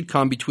nothing should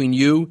come between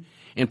you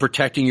and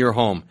protecting your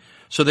home.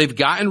 So they've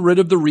gotten rid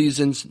of the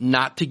reasons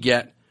not to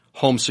get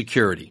home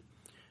security.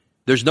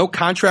 There's no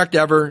contract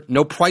ever,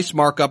 no price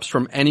markups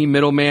from any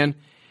middleman,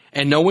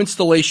 and no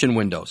installation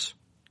windows.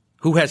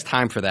 Who has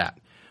time for that?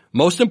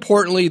 Most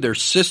importantly, their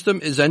system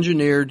is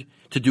engineered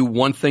to do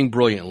one thing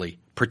brilliantly: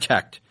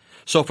 protect.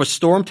 So if a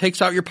storm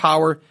takes out your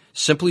power,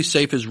 Simply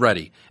Safe is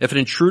ready. If an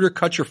intruder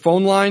cuts your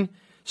phone line,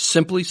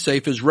 Simply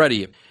Safe is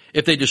ready.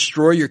 If they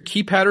destroy your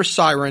keypad or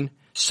siren,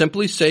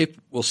 Simply Safe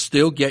will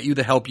still get you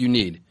the help you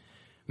need.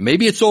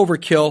 Maybe it's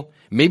overkill.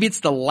 Maybe it's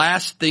the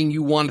last thing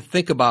you want to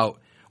think about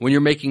when you're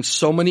making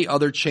so many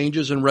other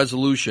changes and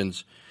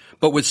resolutions.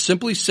 But with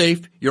Simply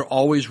Safe, you're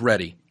always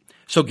ready.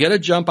 So get a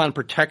jump on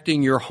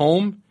protecting your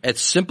home at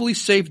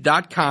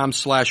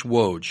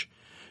simplysafe.com/Woj.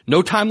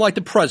 No time like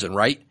the present,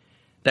 right?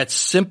 That's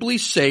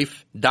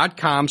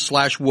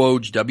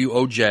simplysafe.com/Woj,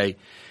 W-O-J,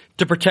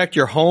 to protect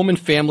your home and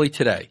family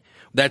today.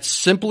 That's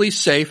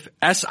SimpliSafe,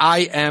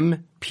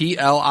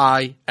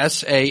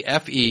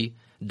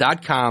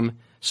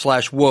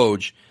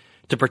 SimpliSafe.com/Woj,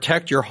 to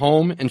protect your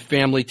home and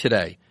family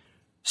today.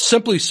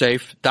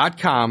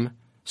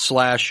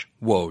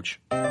 SimpliSafe.com/Woj.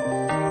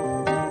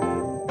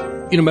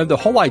 You know, the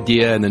whole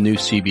idea in the new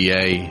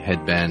CBA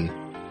had been,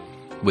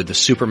 with the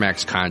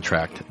Supermax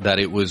contract, that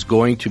it was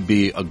going to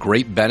be a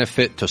great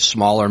benefit to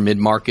smaller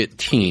mid-market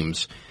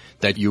teams,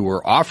 that you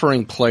were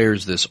offering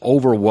players this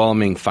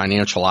overwhelming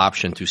financial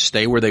option to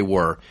stay where they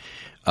were.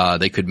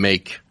 They could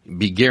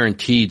be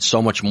guaranteed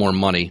so much more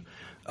money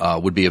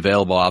would be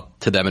available out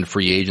to them in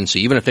free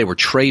agency. Even if they were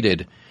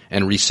traded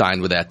and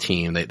re-signed with that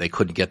team, they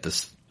couldn't get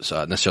this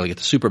necessarily get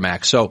the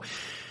Supermax. So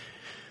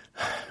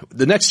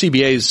the next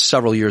CBA is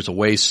several years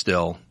away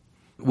still.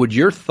 Would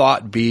your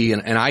thought be,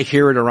 and I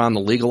hear it around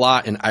the league a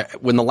lot, and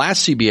when the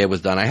last CBA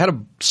was done, I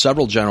had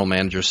several general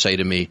managers say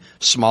to me,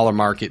 smaller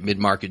market,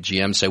 mid-market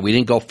GMs say, we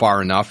didn't go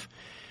far enough.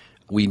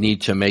 We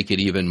need to make it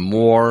even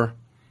more.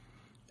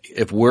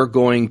 If we're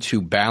going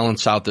to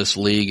balance out this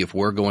league, if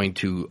we're going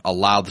to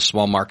allow the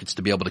small markets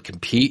to be able to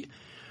compete,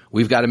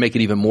 we've got to make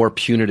it even more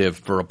punitive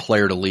for a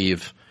player to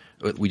leave.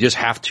 We just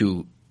have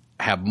to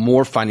have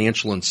more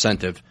financial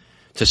incentive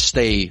to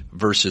stay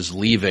versus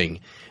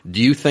leaving.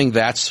 Do you think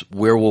that's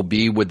where we'll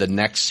be with the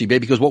next CBA?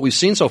 Because what we've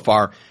seen so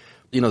far,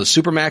 you know, the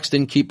Supermax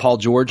didn't keep Paul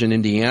George in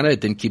Indiana. It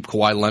didn't keep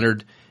Kawhi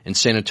Leonard in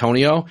San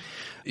Antonio.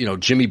 You know,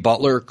 Jimmy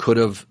Butler could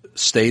have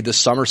stayed this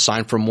summer,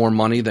 signed for more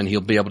money than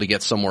he'll be able to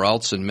get somewhere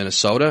else in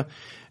Minnesota,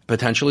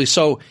 potentially.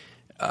 So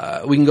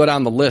we can go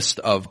down the list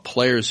of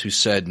players who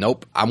said,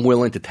 nope, I'm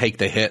willing to take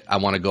the hit. I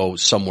want to go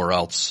somewhere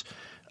else.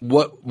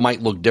 What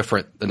might look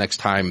different the next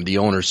time the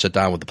owners sit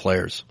down with the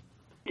players?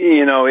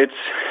 You know, it's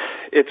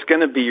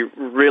going to be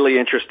really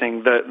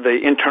interesting. The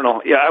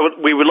internal,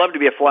 we would love to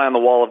be a fly on the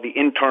wall of the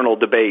internal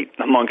debate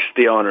amongst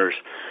the owners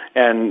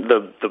and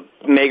the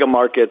mega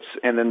markets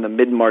and then the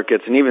mid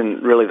markets and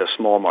even really the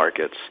small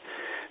markets,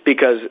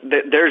 because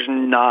there's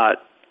not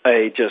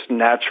a just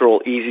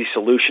natural, easy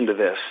solution to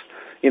this.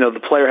 You know, the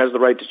player has the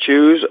right to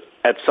choose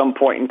at some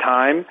point in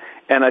time.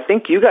 And I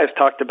think you guys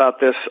talked about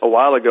this a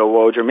while ago,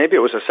 Woj, or maybe it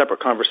was a separate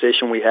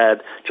conversation we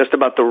had just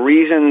about the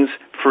reasons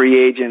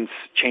free agents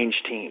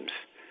change teams.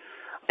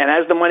 And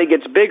as the money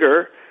gets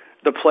bigger,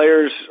 the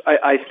players,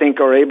 I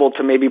think, are able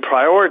to maybe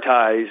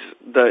prioritize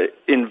the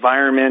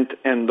environment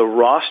and the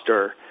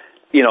roster,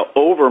 you know,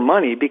 over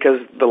money,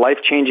 because the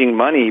life-changing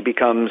money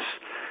becomes,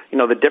 you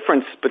know, the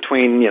difference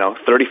between, you know,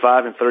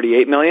 35 and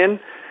 38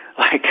 million,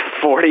 like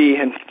 40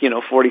 and, you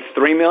know,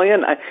 43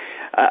 million.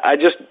 I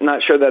just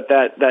not sure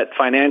that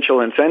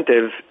financial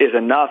incentive is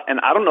enough.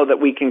 And I don't know that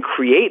we can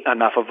create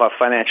enough of a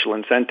financial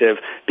incentive,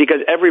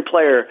 because every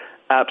player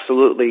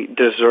absolutely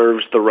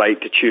deserves the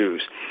right to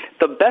choose.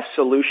 The best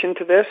solution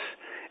to this,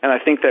 and I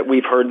think that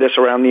we've heard this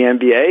around the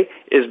NBA,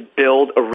 is build a